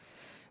 Yeah.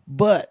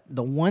 But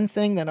the one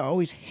thing that I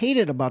always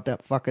hated about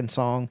that fucking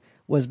song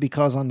was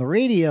because on the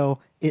radio,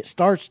 it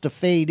starts to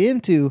fade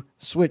into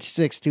Switch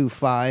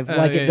 625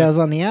 like it does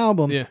on the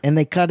album, and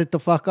they cut it the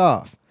fuck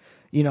off.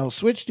 You know,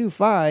 Switch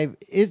 25,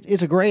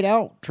 it's a great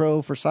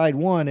outro for side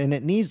one, and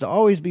it needs to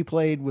always be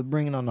played with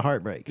Bringing on the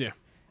Heartbreak. Yeah.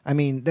 I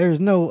mean, there's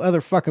no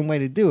other fucking way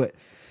to do it.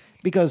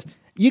 Because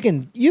you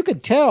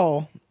could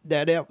tell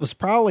that it was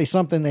probably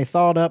something they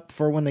thought up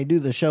for when they do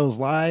the shows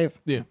live.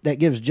 Yeah. That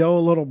gives Joe a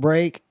little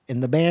break,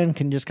 and the band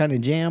can just kind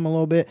of jam a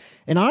little bit.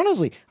 And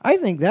honestly, I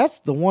think that's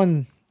the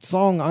one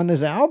song on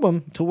this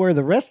album to where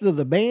the rest of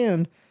the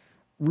band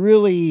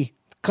really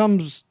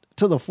comes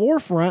to the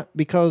forefront,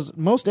 because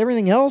most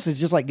everything else is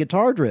just like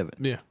guitar driven.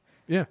 Yeah.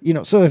 Yeah. You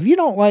know, so if you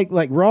don't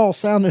like raw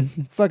sounding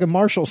fucking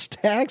Marshall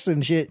stacks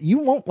and shit, you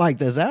won't like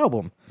this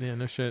album. Yeah,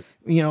 no shit.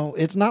 You know,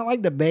 it's not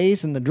like the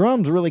bass and the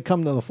drums really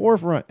come to the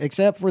forefront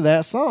except for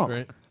that song.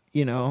 Right.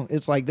 You know,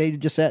 it's like they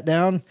just sat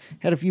down,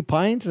 had a few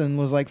pints, and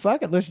was like,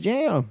 fuck it, let's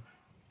jam.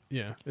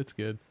 Yeah, it's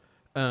good.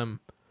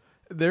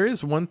 There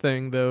is one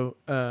thing, though,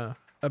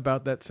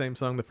 about that same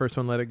song, the first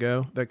one, Let It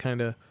Go, that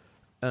kind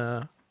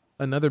of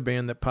another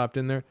band that popped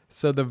in there.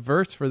 So the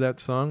verse for that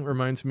song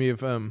reminds me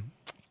of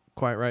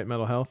Quiet Riot,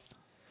 Mental Health.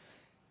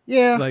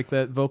 Yeah. Like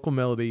that vocal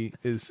melody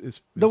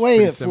is the way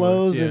pretty it similar.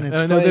 flows Yeah. and it's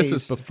I know this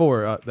was phrased.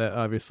 before that,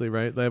 obviously,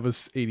 right? That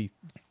was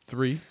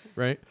 83,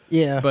 right?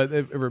 Yeah. But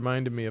it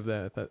reminded me of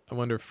that. I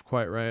wonder if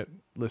Quiet Riot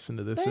listened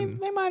to this.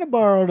 They might have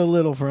borrowed a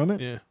little from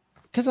it. Yeah.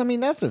 Because, I mean,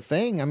 that's the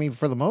thing. I mean,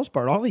 for the most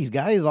part, all these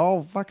guys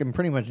all fucking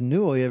pretty much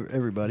knew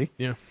everybody.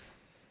 Yeah.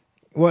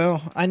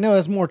 Well, I know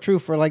it's more true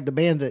for like the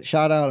bands that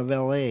shot out of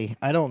L.A.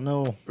 I don't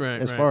know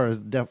Right, as right. far as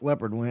Def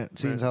Leppard went.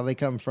 Seems Right. how they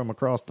come from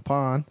across the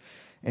pond.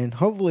 And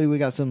hopefully we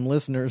got some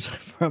listeners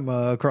from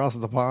across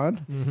the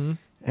pond. Mm-hmm.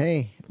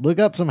 Hey, look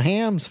up some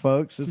hams,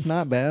 folks. It's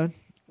not bad.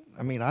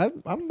 I mean,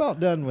 I'm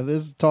about done with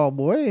this tall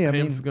boy. I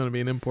Ham's going to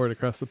be an import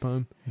across the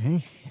pond.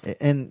 mean,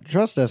 and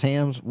trust us,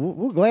 hams.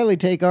 We'll gladly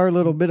take our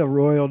little bit of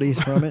royalties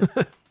from it.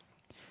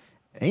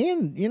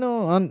 And you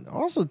know,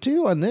 also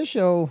too on this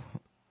show,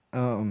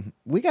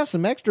 we got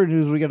some extra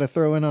news we got to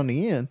throw in on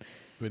the end.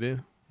 We do.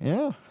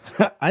 Yeah,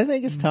 I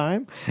think it's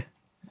time.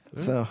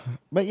 So,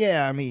 but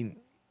yeah, I mean,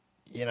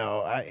 you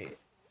know,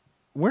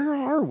 where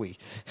are we?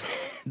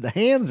 The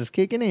hams is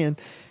kicking in.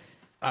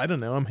 I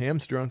don't know. I'm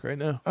Ham's drunk right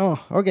now.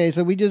 Oh, okay.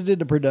 So we just did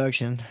the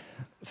production.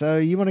 So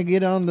you want to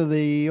get on to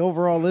the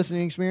overall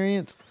listening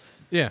experience?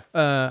 Yeah.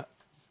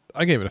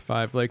 I gave it a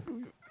 5. Like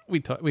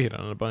we hit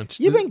on it a bunch.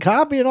 You've been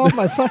copying off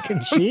my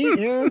fucking sheet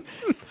here.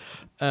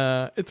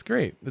 It's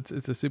great. It's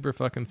a super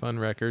fucking fun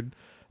record.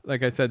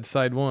 Like I said,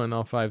 side 1,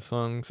 all 5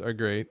 songs are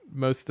great.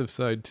 Most of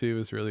side 2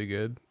 is really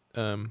good.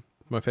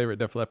 My favorite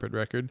Def Leppard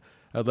record.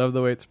 I love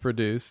the way it's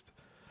produced.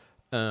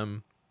 Yeah,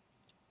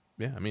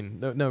 I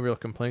mean, no real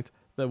complaints.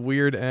 The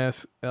weird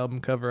ass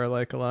album cover I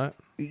like a lot.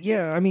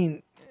 Yeah, I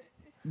mean,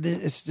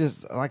 it's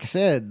just like I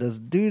said, those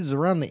dudes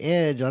around the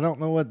edge. I don't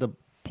know what the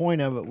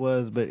point of it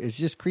was, but it's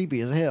just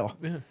creepy as hell.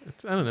 Yeah,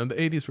 I don't know. The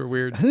 80s were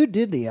weird. Who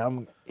did the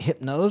album?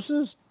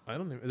 Hypnosis? I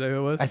don't know. Is that who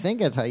it was? I think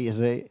that's how you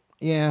say it.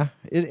 Yeah,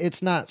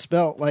 it's not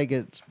spelt like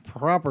it's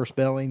proper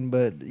spelling,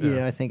 but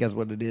yeah, I think that's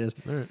what it is.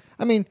 All right.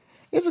 I mean,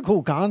 it's a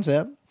cool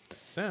concept,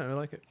 Yeah, I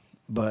like it.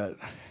 but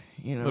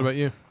you know, What about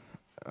you?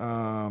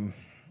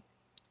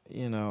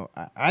 you know,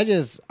 I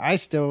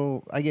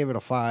gave it a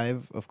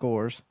 5, of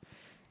course,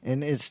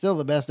 and it's still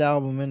the best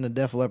album in the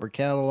Def Leppard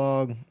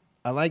catalog.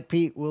 I like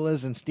Pete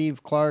Willis and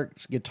Steve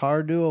Clark's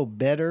guitar duo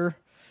better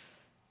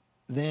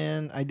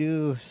than I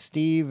do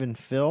Steve and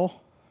Phil.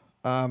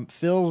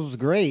 Phil's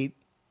great,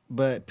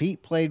 but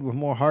Pete played with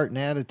more heart and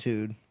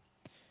attitude.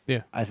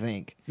 Yeah. I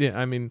think Yeah,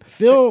 I mean,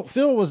 Phil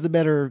was the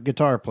better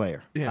guitar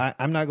player. Yeah.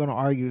 I'm not going to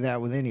argue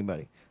that with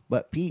anybody.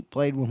 But Pete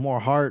played with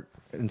more heart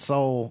and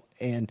soul.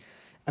 And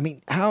I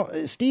mean,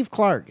 Steve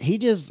Clark, he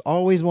just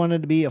always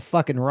wanted to be a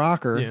fucking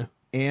rocker. Yeah.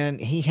 And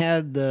he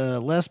had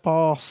the Les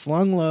Paul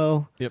slung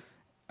low. Yep.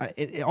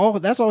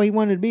 That's all he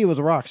wanted to be was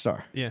a rock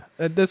star. Yeah,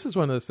 this is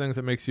one of those things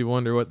that makes you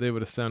wonder what they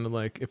would have sounded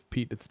like if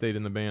Pete had stayed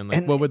in the band. Like,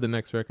 And- what would the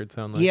next record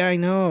sound like? Yeah, I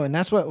know. And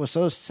that's what was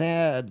so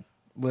sad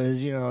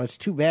was, you know, it's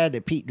too bad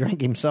that Pete drank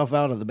himself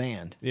out of the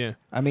band. Yeah.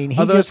 I mean, he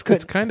Although just it's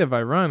couldn't. kind of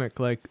ironic.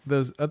 Like,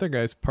 those other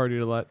guys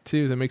partied a lot,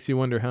 too. That makes you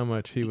wonder how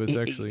much he was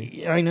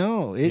actually... I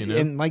know. You know?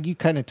 And like you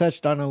kind of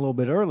touched on it a little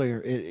bit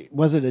earlier,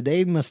 was it a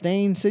Dave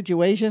Mustaine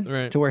situation?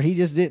 Right. To where he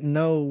just didn't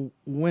know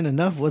when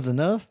enough was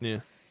enough?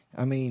 Yeah.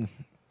 I mean,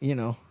 you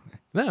know,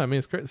 No, I mean,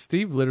 it's great.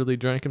 Steve literally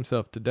drank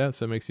himself to death,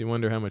 so it makes you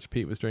wonder how much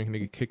Pete was drinking to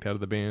get kicked out of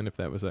the band, if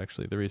that was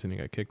actually the reason he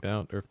got kicked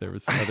out, or if there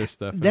was other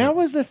stuff. That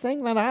was the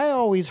thing that I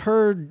always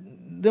heard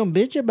them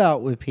bitch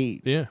about with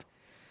Pete. Yeah.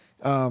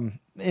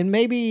 And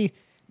maybe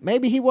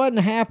he wasn't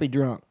happy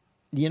drunk,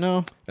 you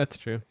know? That's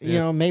true. You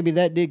know, maybe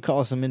that did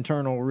cause some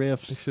internal He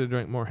rifts. should have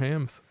drank more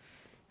hams.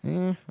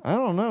 Yeah, I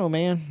don't know,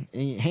 man.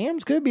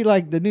 Hams could be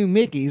like the new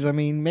Mickeys. I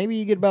mean, maybe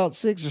you get about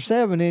 6 or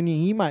 7 in you,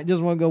 you might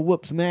just want to go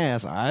whoop some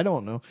ass. I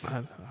don't know.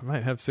 I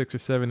might have 6 or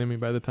 7 in me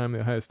by the time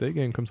the Ohio State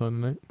game comes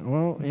on tonight.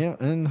 Well, yeah,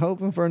 and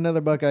hoping for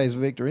another Buckeyes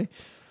victory.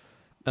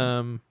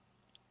 All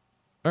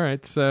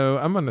right, so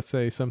I'm going to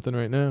say something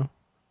right now.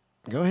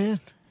 Go ahead.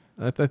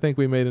 I think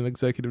we made an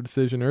executive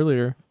decision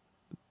earlier.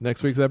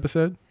 Next week's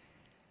episode.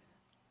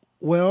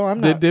 Well, I'm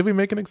not. Did we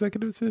make an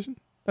executive decision?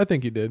 I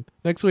think you did.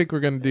 Next week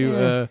we're going to do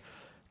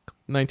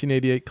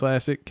 1988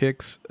 classic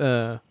Kicks,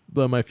 Blow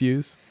My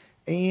Fuse.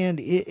 And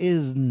it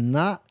is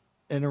not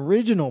an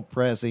original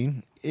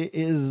pressing. It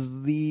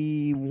is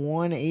the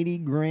 180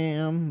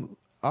 gram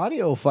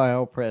audio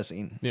file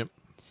pressing. Yep.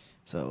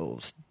 So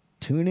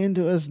tune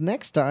into us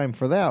next time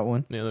for that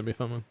one. Yeah, that'd be a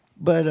fun one.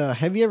 But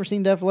have you ever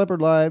seen Def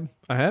Leppard live?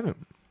 I haven't.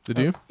 Did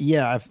you?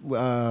 Yeah,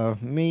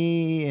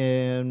 me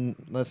and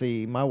let's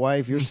see, my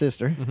wife, your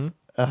sister.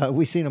 Mm-hmm.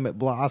 We seen them at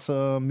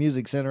Blossom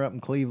Music Center up in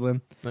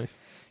Cleveland. Nice.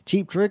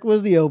 Cheap Trick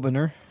was the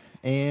opener,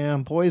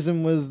 and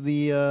Poison was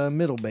the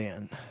middle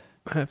band.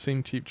 I have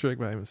seen Cheap Trick,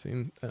 but I haven't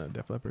seen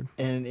Def Leppard.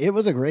 And it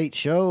was a great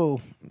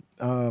show.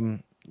 I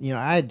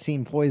had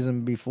seen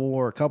Poison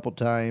before a couple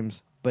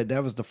times, but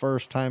that was the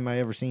first time I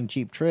ever seen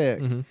Cheap Trick.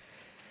 Mm-hmm.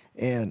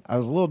 And I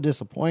was a little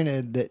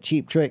disappointed that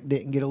Cheap Trick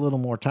didn't get a little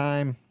more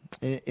time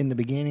in the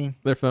beginning.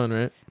 They're fun,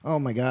 right? Oh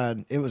my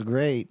God, it was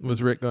great.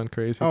 Was Rick gone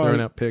crazy, Oh, throwing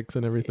out picks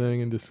and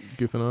everything and just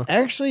goofing off?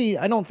 Actually,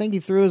 I don't think he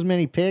threw as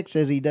many picks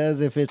as he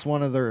does if it's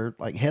one of their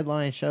like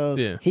headline shows.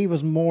 Yeah. He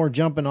was more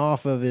jumping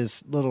off of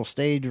his little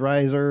stage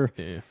riser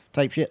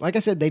type shit. Like I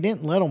said, they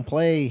didn't let him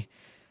play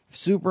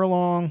super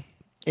long,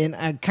 and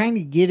I kind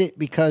of get it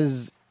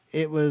because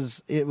it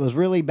was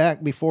really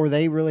back before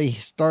they really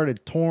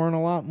started touring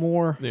a lot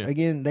more. Yeah.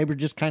 Again, they were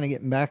just kind of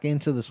getting back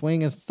into the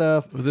swing and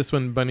stuff. Was this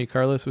when Bunny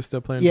Carlos was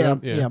still playing Yeah,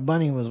 drum? yeah,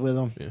 Bunny was with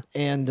them. Yeah.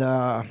 And,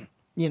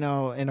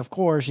 and of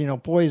course,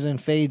 Poison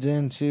fades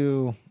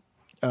into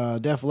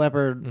Def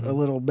Leppard a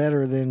little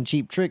better than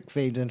Cheap Trick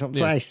fades into them.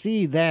 So Yeah. I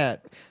see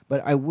that,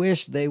 but I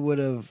wish they would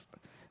have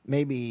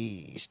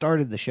maybe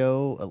started the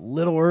show a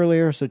little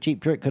earlier so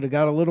Cheap Trick could have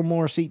got a little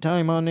more seat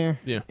time on there.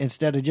 Yeah.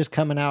 Instead of just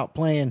coming out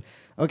playing,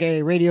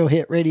 okay, radio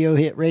hit, radio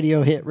hit,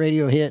 radio hit,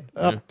 radio hit,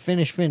 up,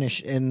 finish,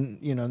 and,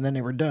 then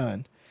they were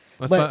done.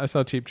 I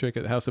saw Cheap Trick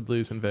at House of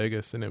Blues in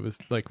Vegas, and it was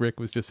like Rick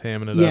was just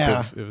hamming it Yeah.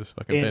 up. It was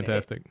fucking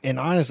fantastic. And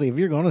honestly, if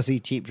you're going to see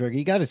Cheap Trick,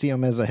 you got to see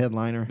him as a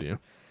headliner. Yeah.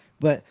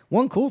 But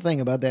one cool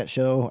thing about that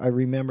show, I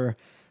remember,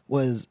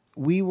 was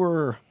we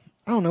was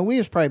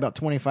probably about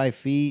 25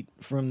 feet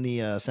from the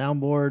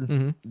soundboard.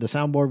 Mm-hmm. The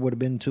soundboard would have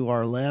been to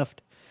our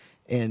left,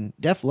 and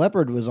Def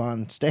Leppard was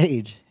on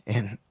stage.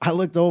 And I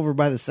looked over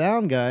by the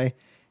sound guy,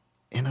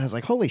 and I was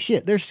like, holy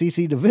shit, there's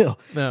CeCe DeVille.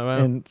 Oh, wow.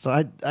 And so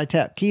I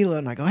tapped Keela,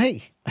 and I go,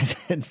 hey, I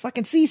said,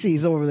 fucking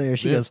CeCe's over there.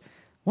 She Yeah. goes,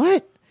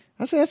 what?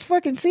 I said, that's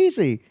fucking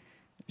CeCe.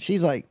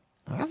 She's like,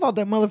 I thought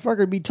that motherfucker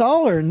would be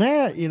taller than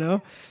that,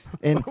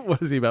 And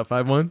What is he, about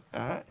 5'1"?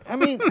 I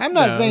mean, I'm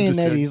not No, I'm saying just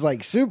that joking. he's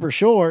like super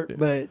short,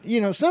 but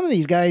some of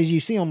these guys you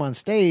see them on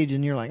stage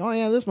and you're like, oh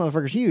yeah, this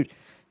motherfucker's huge.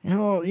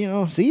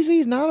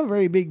 CeCe's not a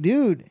very big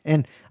dude,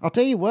 and I'll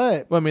tell you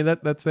what. Well, I mean,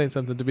 that's saying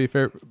something. To be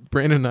fair,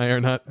 Brandon and I are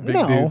not big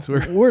dudes.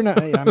 We're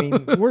not. I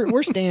mean,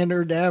 we're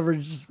standard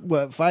average.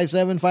 What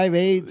 5'7",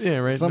 5'8", Yeah,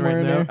 right. somewhere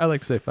right in now, there. I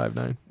like to say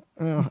 5'9".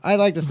 I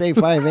like to stay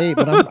 5'8",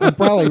 but I'm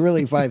probably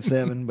really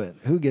 5'7", but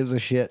who gives a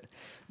shit?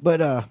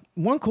 But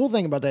one cool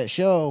thing about that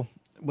show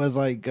was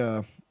like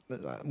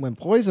when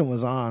Poison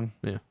was on,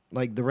 Yeah.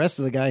 like the rest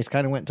of the guys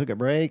kind of went and took a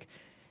break,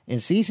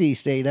 and CeCe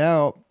stayed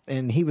out,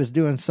 and he was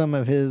doing some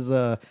of his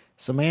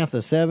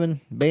Samantha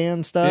 7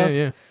 band stuff.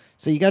 Yeah.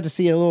 So you got to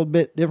see a little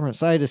bit different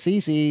side of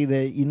CeCe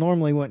that you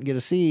normally wouldn't get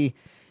to see.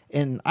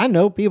 And I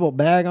know people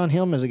bag on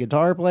him as a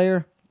guitar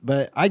player,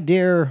 but I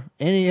dare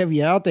any of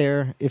you out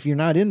there, if you're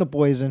not into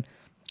Poison,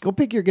 go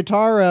pick your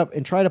guitar up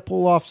and try to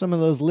pull off some of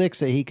those licks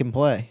that he can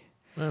play.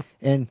 Wow.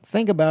 And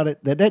think about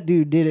it, that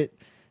dude did it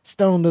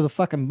stoned to the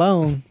fucking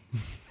bone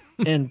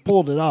and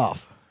pulled it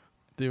off.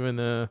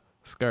 Doing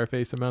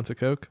Scarface amounts of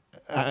coke.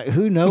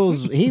 Who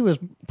knows? He was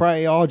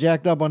probably all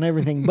jacked up on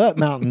everything but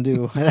Mountain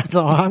Dew. That's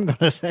all I'm going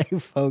to say,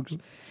 folks.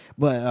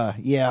 But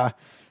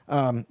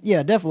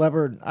Def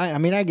Leppard,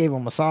 I gave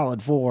him a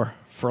solid 4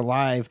 for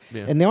live.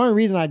 Yeah. And the only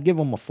reason I'd give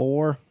him a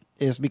 4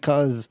 is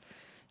because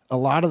a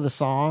lot of the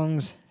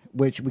songs,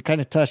 which we kind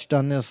of touched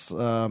on this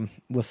on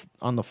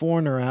the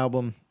Foreigner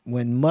album,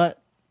 when Mutt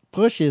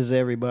pushes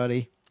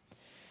everybody,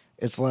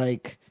 it's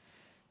like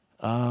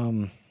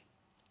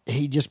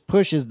he just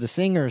pushes the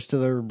singers to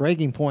their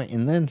breaking point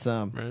and then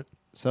some. Right.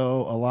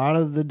 So a lot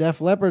of the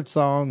Def Leppard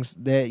songs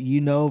that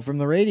from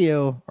the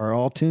radio are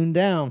all tuned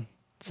down,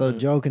 so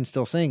Joe can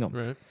still sing them.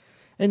 Right.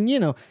 And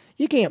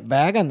you can't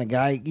bag on the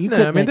guy. You No,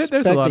 couldn't I mean, there's a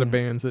expect lot him- of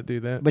bands that do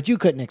that. but you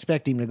couldn't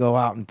expect him to go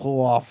out and pull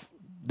off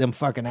them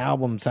fucking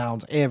album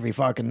sounds every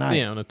fucking night.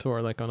 Yeah, on a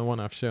tour, like on a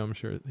one-off show, I'm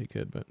sure he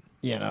could. But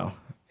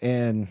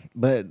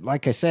But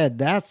like I said,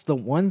 that's the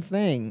one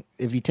thing.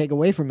 If you take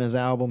away from his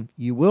album,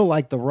 you will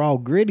like the raw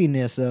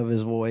grittiness of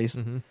his voice,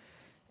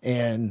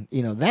 and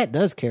that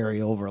does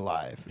carry over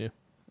live.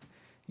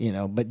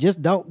 Yeah. But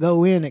just don't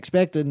go in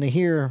expecting to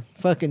hear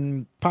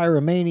fucking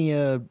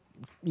pyromania,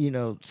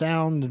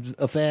 sound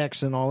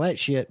effects and all that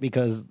shit,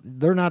 because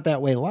they're not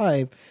that way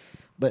live.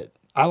 But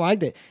I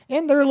liked it,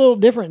 and they're a little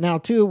different now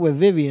too with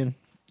Vivian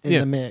in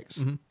the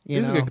mix.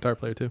 He's a good guitar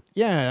player too.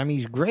 Yeah, I mean,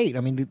 he's great.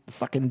 I mean, the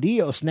fucking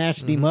Dio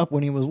snatched him up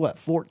when he was,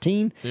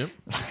 14? Yep.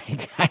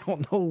 Like, I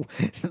don't know.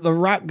 The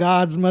rock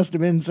gods must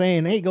have been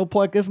saying, hey, go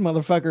pluck this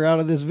motherfucker out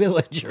of this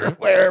village or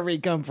wherever he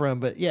come from.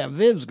 But, yeah,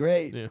 Viv's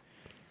great. Yeah.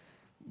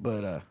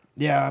 But,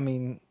 yeah, I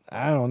mean,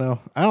 I don't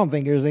know. I don't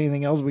think there's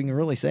anything else we can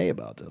really say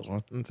about this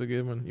one. That's a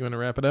good one. You want to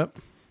wrap it up?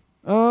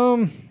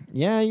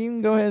 Yeah, you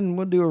can go ahead and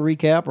we'll do a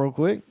recap real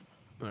quick.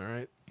 All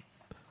right.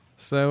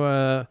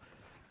 So,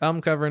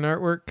 album cover and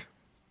artwork.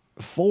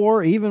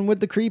 4, even with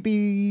the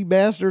creepy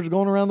bastards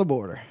going around the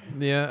border.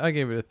 Yeah, I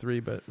gave it a 3,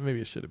 but maybe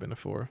it should have been a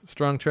 4.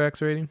 Strong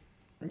tracks rating.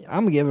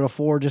 I'm gonna give it a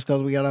 4 just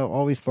because we gotta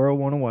always throw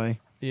one away.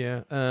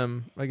 Yeah,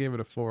 I gave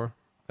it a 4.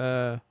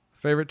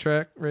 Favorite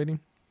track rating.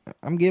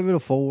 I'm giving it a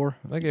 4.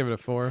 I gave it a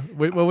 4.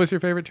 Wait, what was your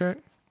favorite track?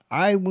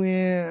 I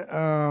went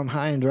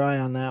high and dry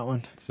on that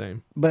one.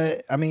 Same.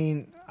 But, I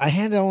mean, I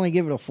had to only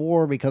give it a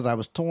 4 because I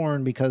was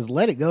torn, because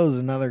Let It Go is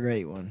another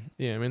great one.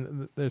 Yeah, I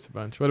mean, there's a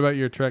bunch. What about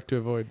your track to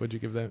avoid? What'd you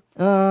give that?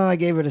 I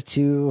gave it a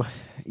 2.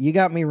 You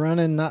Got Me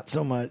Running, not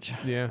so much.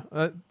 Yeah,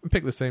 I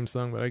picked the same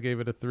song, but I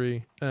gave it a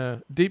 3.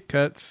 Deep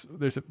Cuts.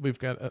 We've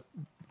got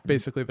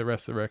basically the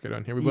rest of the record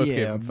on here. We both gave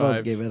it 5.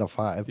 both gave it a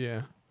 5.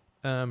 Yeah.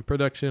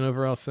 Production,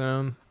 overall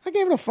sound. I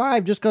gave it a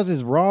 5 just because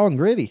it's raw and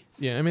gritty.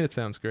 Yeah, I mean, it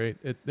sounds great.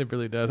 It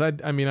really does.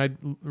 I mean, I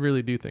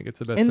really do think it's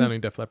the best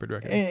sounding Def Leppard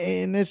record.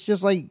 And it's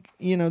just like,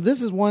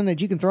 this is one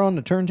that you can throw on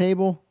the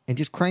turntable and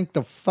just crank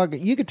the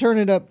fucking... You could turn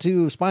it up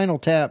to Spinal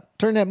Tap.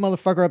 Turn that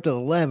motherfucker up to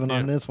 11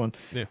 on this one.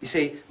 Yeah. You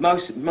see,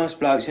 most blokes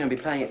are going to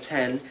be playing at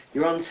 10.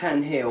 You're on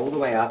 10 here, all the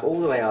way up, all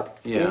the way up,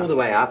 all the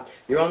way up.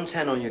 You're on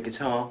 10 on your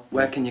guitar.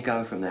 Where can you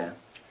go from there?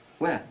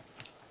 Where?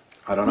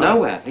 I don't know.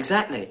 Nowhere,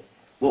 exactly.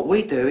 What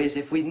we do is,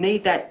 if we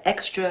need that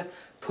extra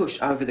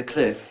push over the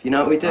cliff, you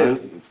know what we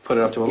do? Put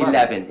it up to 11.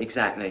 11,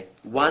 exactly.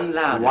 One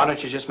louder. Why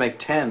don't you just make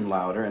 10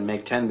 louder and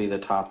make 10 be the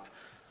top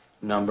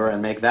number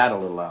and make that a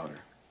little louder?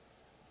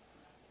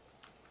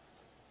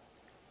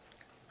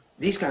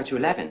 These go to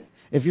 11.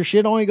 If your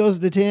shit only goes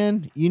to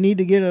 10, you need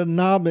to get a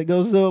knob that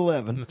goes to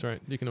 11. That's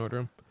right. You can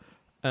order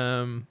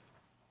them.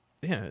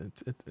 Yeah,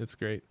 it's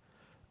great.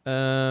 All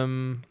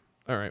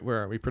right,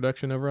 where are we?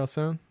 Production, overall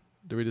sound?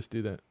 Did we just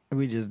do that?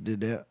 We just did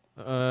that.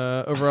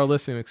 Overall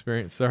listening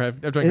experience. Sorry,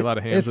 I've drank a lot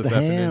of hams it's this the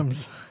afternoon.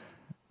 Hams.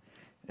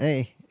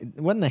 Hey,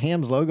 wasn't the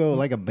Hams logo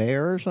like a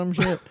bear or some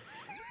shit?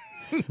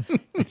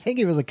 I think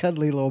it was a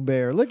cuddly little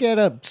bear. Look that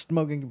up,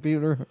 smoking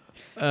computer.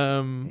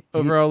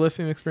 Overall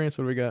listening experience,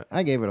 what do we got?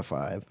 I gave it a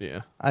 5.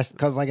 Yeah.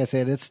 Because like I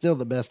said, it's still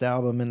the best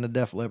album in the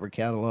Def Leppard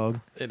catalog.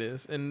 It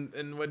is.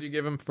 And what do you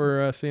give them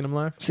for seeing them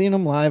live? Seeing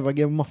them live, I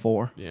give them a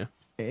 4. Yeah.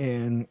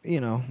 And,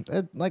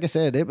 like I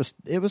said, it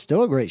was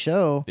still a great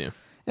show. Yeah.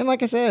 And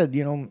like I said,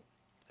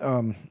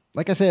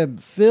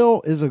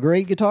 Phil is a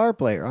great guitar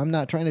player. I'm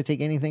not trying to take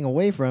anything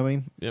away from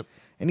him. Yep.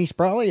 And he's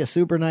probably a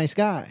super nice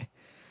guy.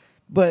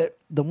 But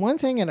the one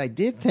thing that I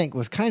did think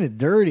was kind of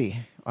dirty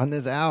on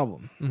this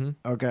album,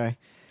 okay,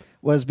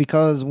 was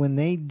because when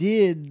they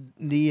did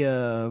the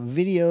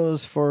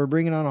videos for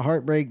Bringing On a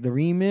Heartbreak, the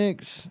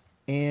remix,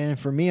 and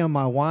for Me on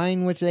My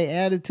Wine, which they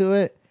added to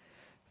it,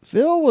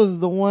 Phil was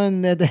the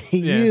one that they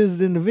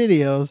used in the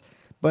videos.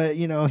 But,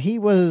 he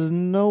was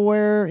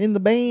nowhere in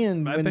the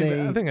band I when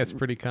think that's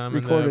pretty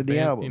common. recorded the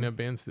album.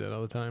 Bands do that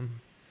all the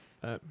time.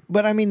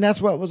 But, I mean, that's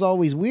what was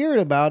always weird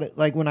about it.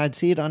 Like, when I'd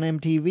see it on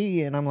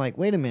MTV, and I'm like,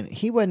 wait a minute.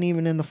 He wasn't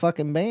even in the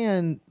fucking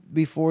band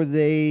before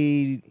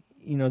these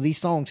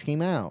songs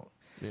came out.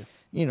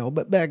 Yeah.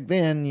 But back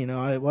then,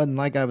 it wasn't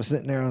like I was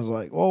sitting there and I was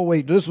like, oh,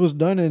 wait, this was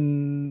done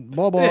in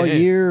blah, blah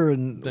year.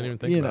 And, didn't even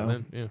think about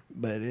that. Yeah.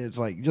 But it's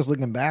like, just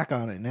looking back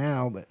on it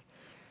now, but.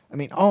 I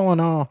mean, all in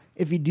all,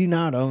 if you do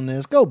not own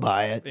this, go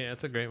buy it. Yeah,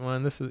 it's a great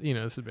one. This has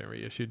been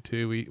reissued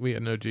too. We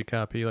had an OG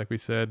copy, like we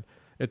said.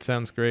 It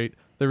sounds great.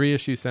 The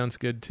reissue sounds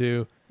good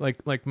too.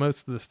 Like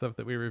most of the stuff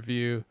that we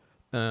review,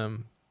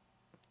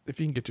 if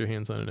you can get your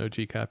hands on an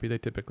OG copy, they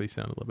typically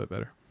sound a little bit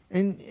better.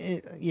 And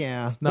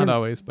not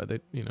always, but they,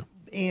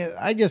 And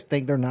I just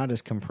think they're not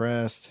as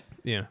compressed.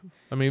 Yeah,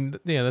 I mean,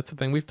 that's the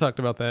thing. We've talked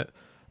about that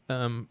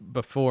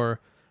before.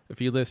 If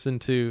you listen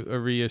to a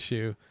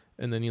reissue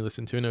and then you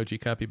listen to an OG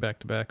copy back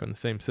to back on the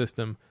same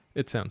system,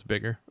 it sounds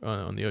bigger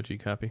on the OG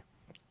copy.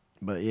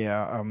 But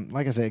yeah,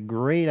 like I said,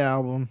 great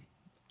album.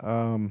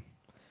 Like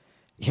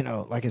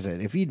I said,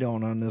 if you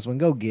don't own this one,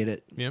 go get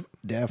it. Yep.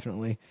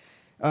 Definitely.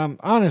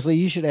 Honestly,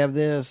 you should have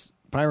this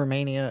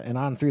Pyromania and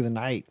On Through the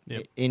Night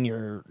Yep. in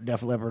your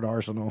Def Leppard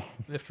arsenal.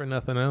 If for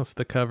nothing else,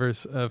 the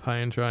covers of High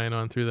and Dry and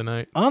On Through the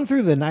Night. On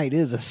Through the Night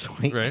is a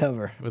sweet Right?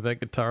 cover. With that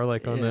guitar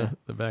like on Yeah.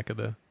 the back of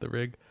the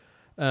rig.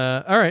 All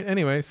right,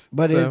 anyways.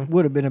 But so, it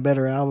would have been a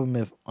better album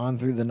if On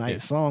Through the Night Yeah.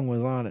 song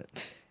was on it.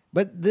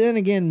 But then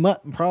again,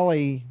 Mutt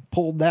probably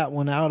pulled that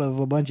one out of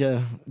a bunch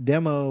of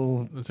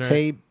demo That's right.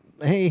 tape.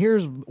 Hey,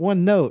 here's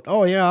one note.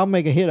 Oh, yeah, I'll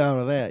make a hit out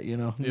of that, you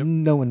know, Yep.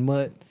 knowing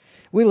Mutt.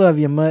 We love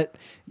you, Mutt.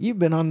 You've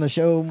been on the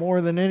show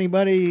more than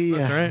anybody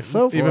That's right.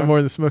 so far. Even more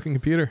than Smoking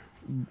Computer.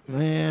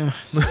 Yeah.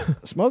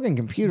 Smoking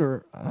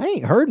Computer, I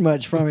ain't heard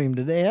much from him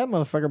today. That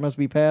motherfucker must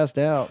be passed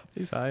out.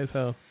 He's high as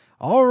hell.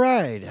 All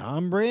right,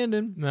 I'm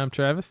Brandon. And I'm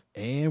Travis.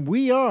 And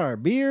we are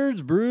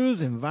Beards,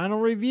 Brews, and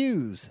Vinyl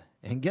Reviews.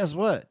 And guess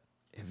what?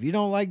 If you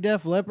don't like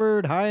Def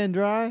Leppard, High and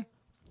Dry,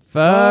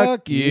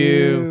 Fuck you.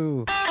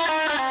 you.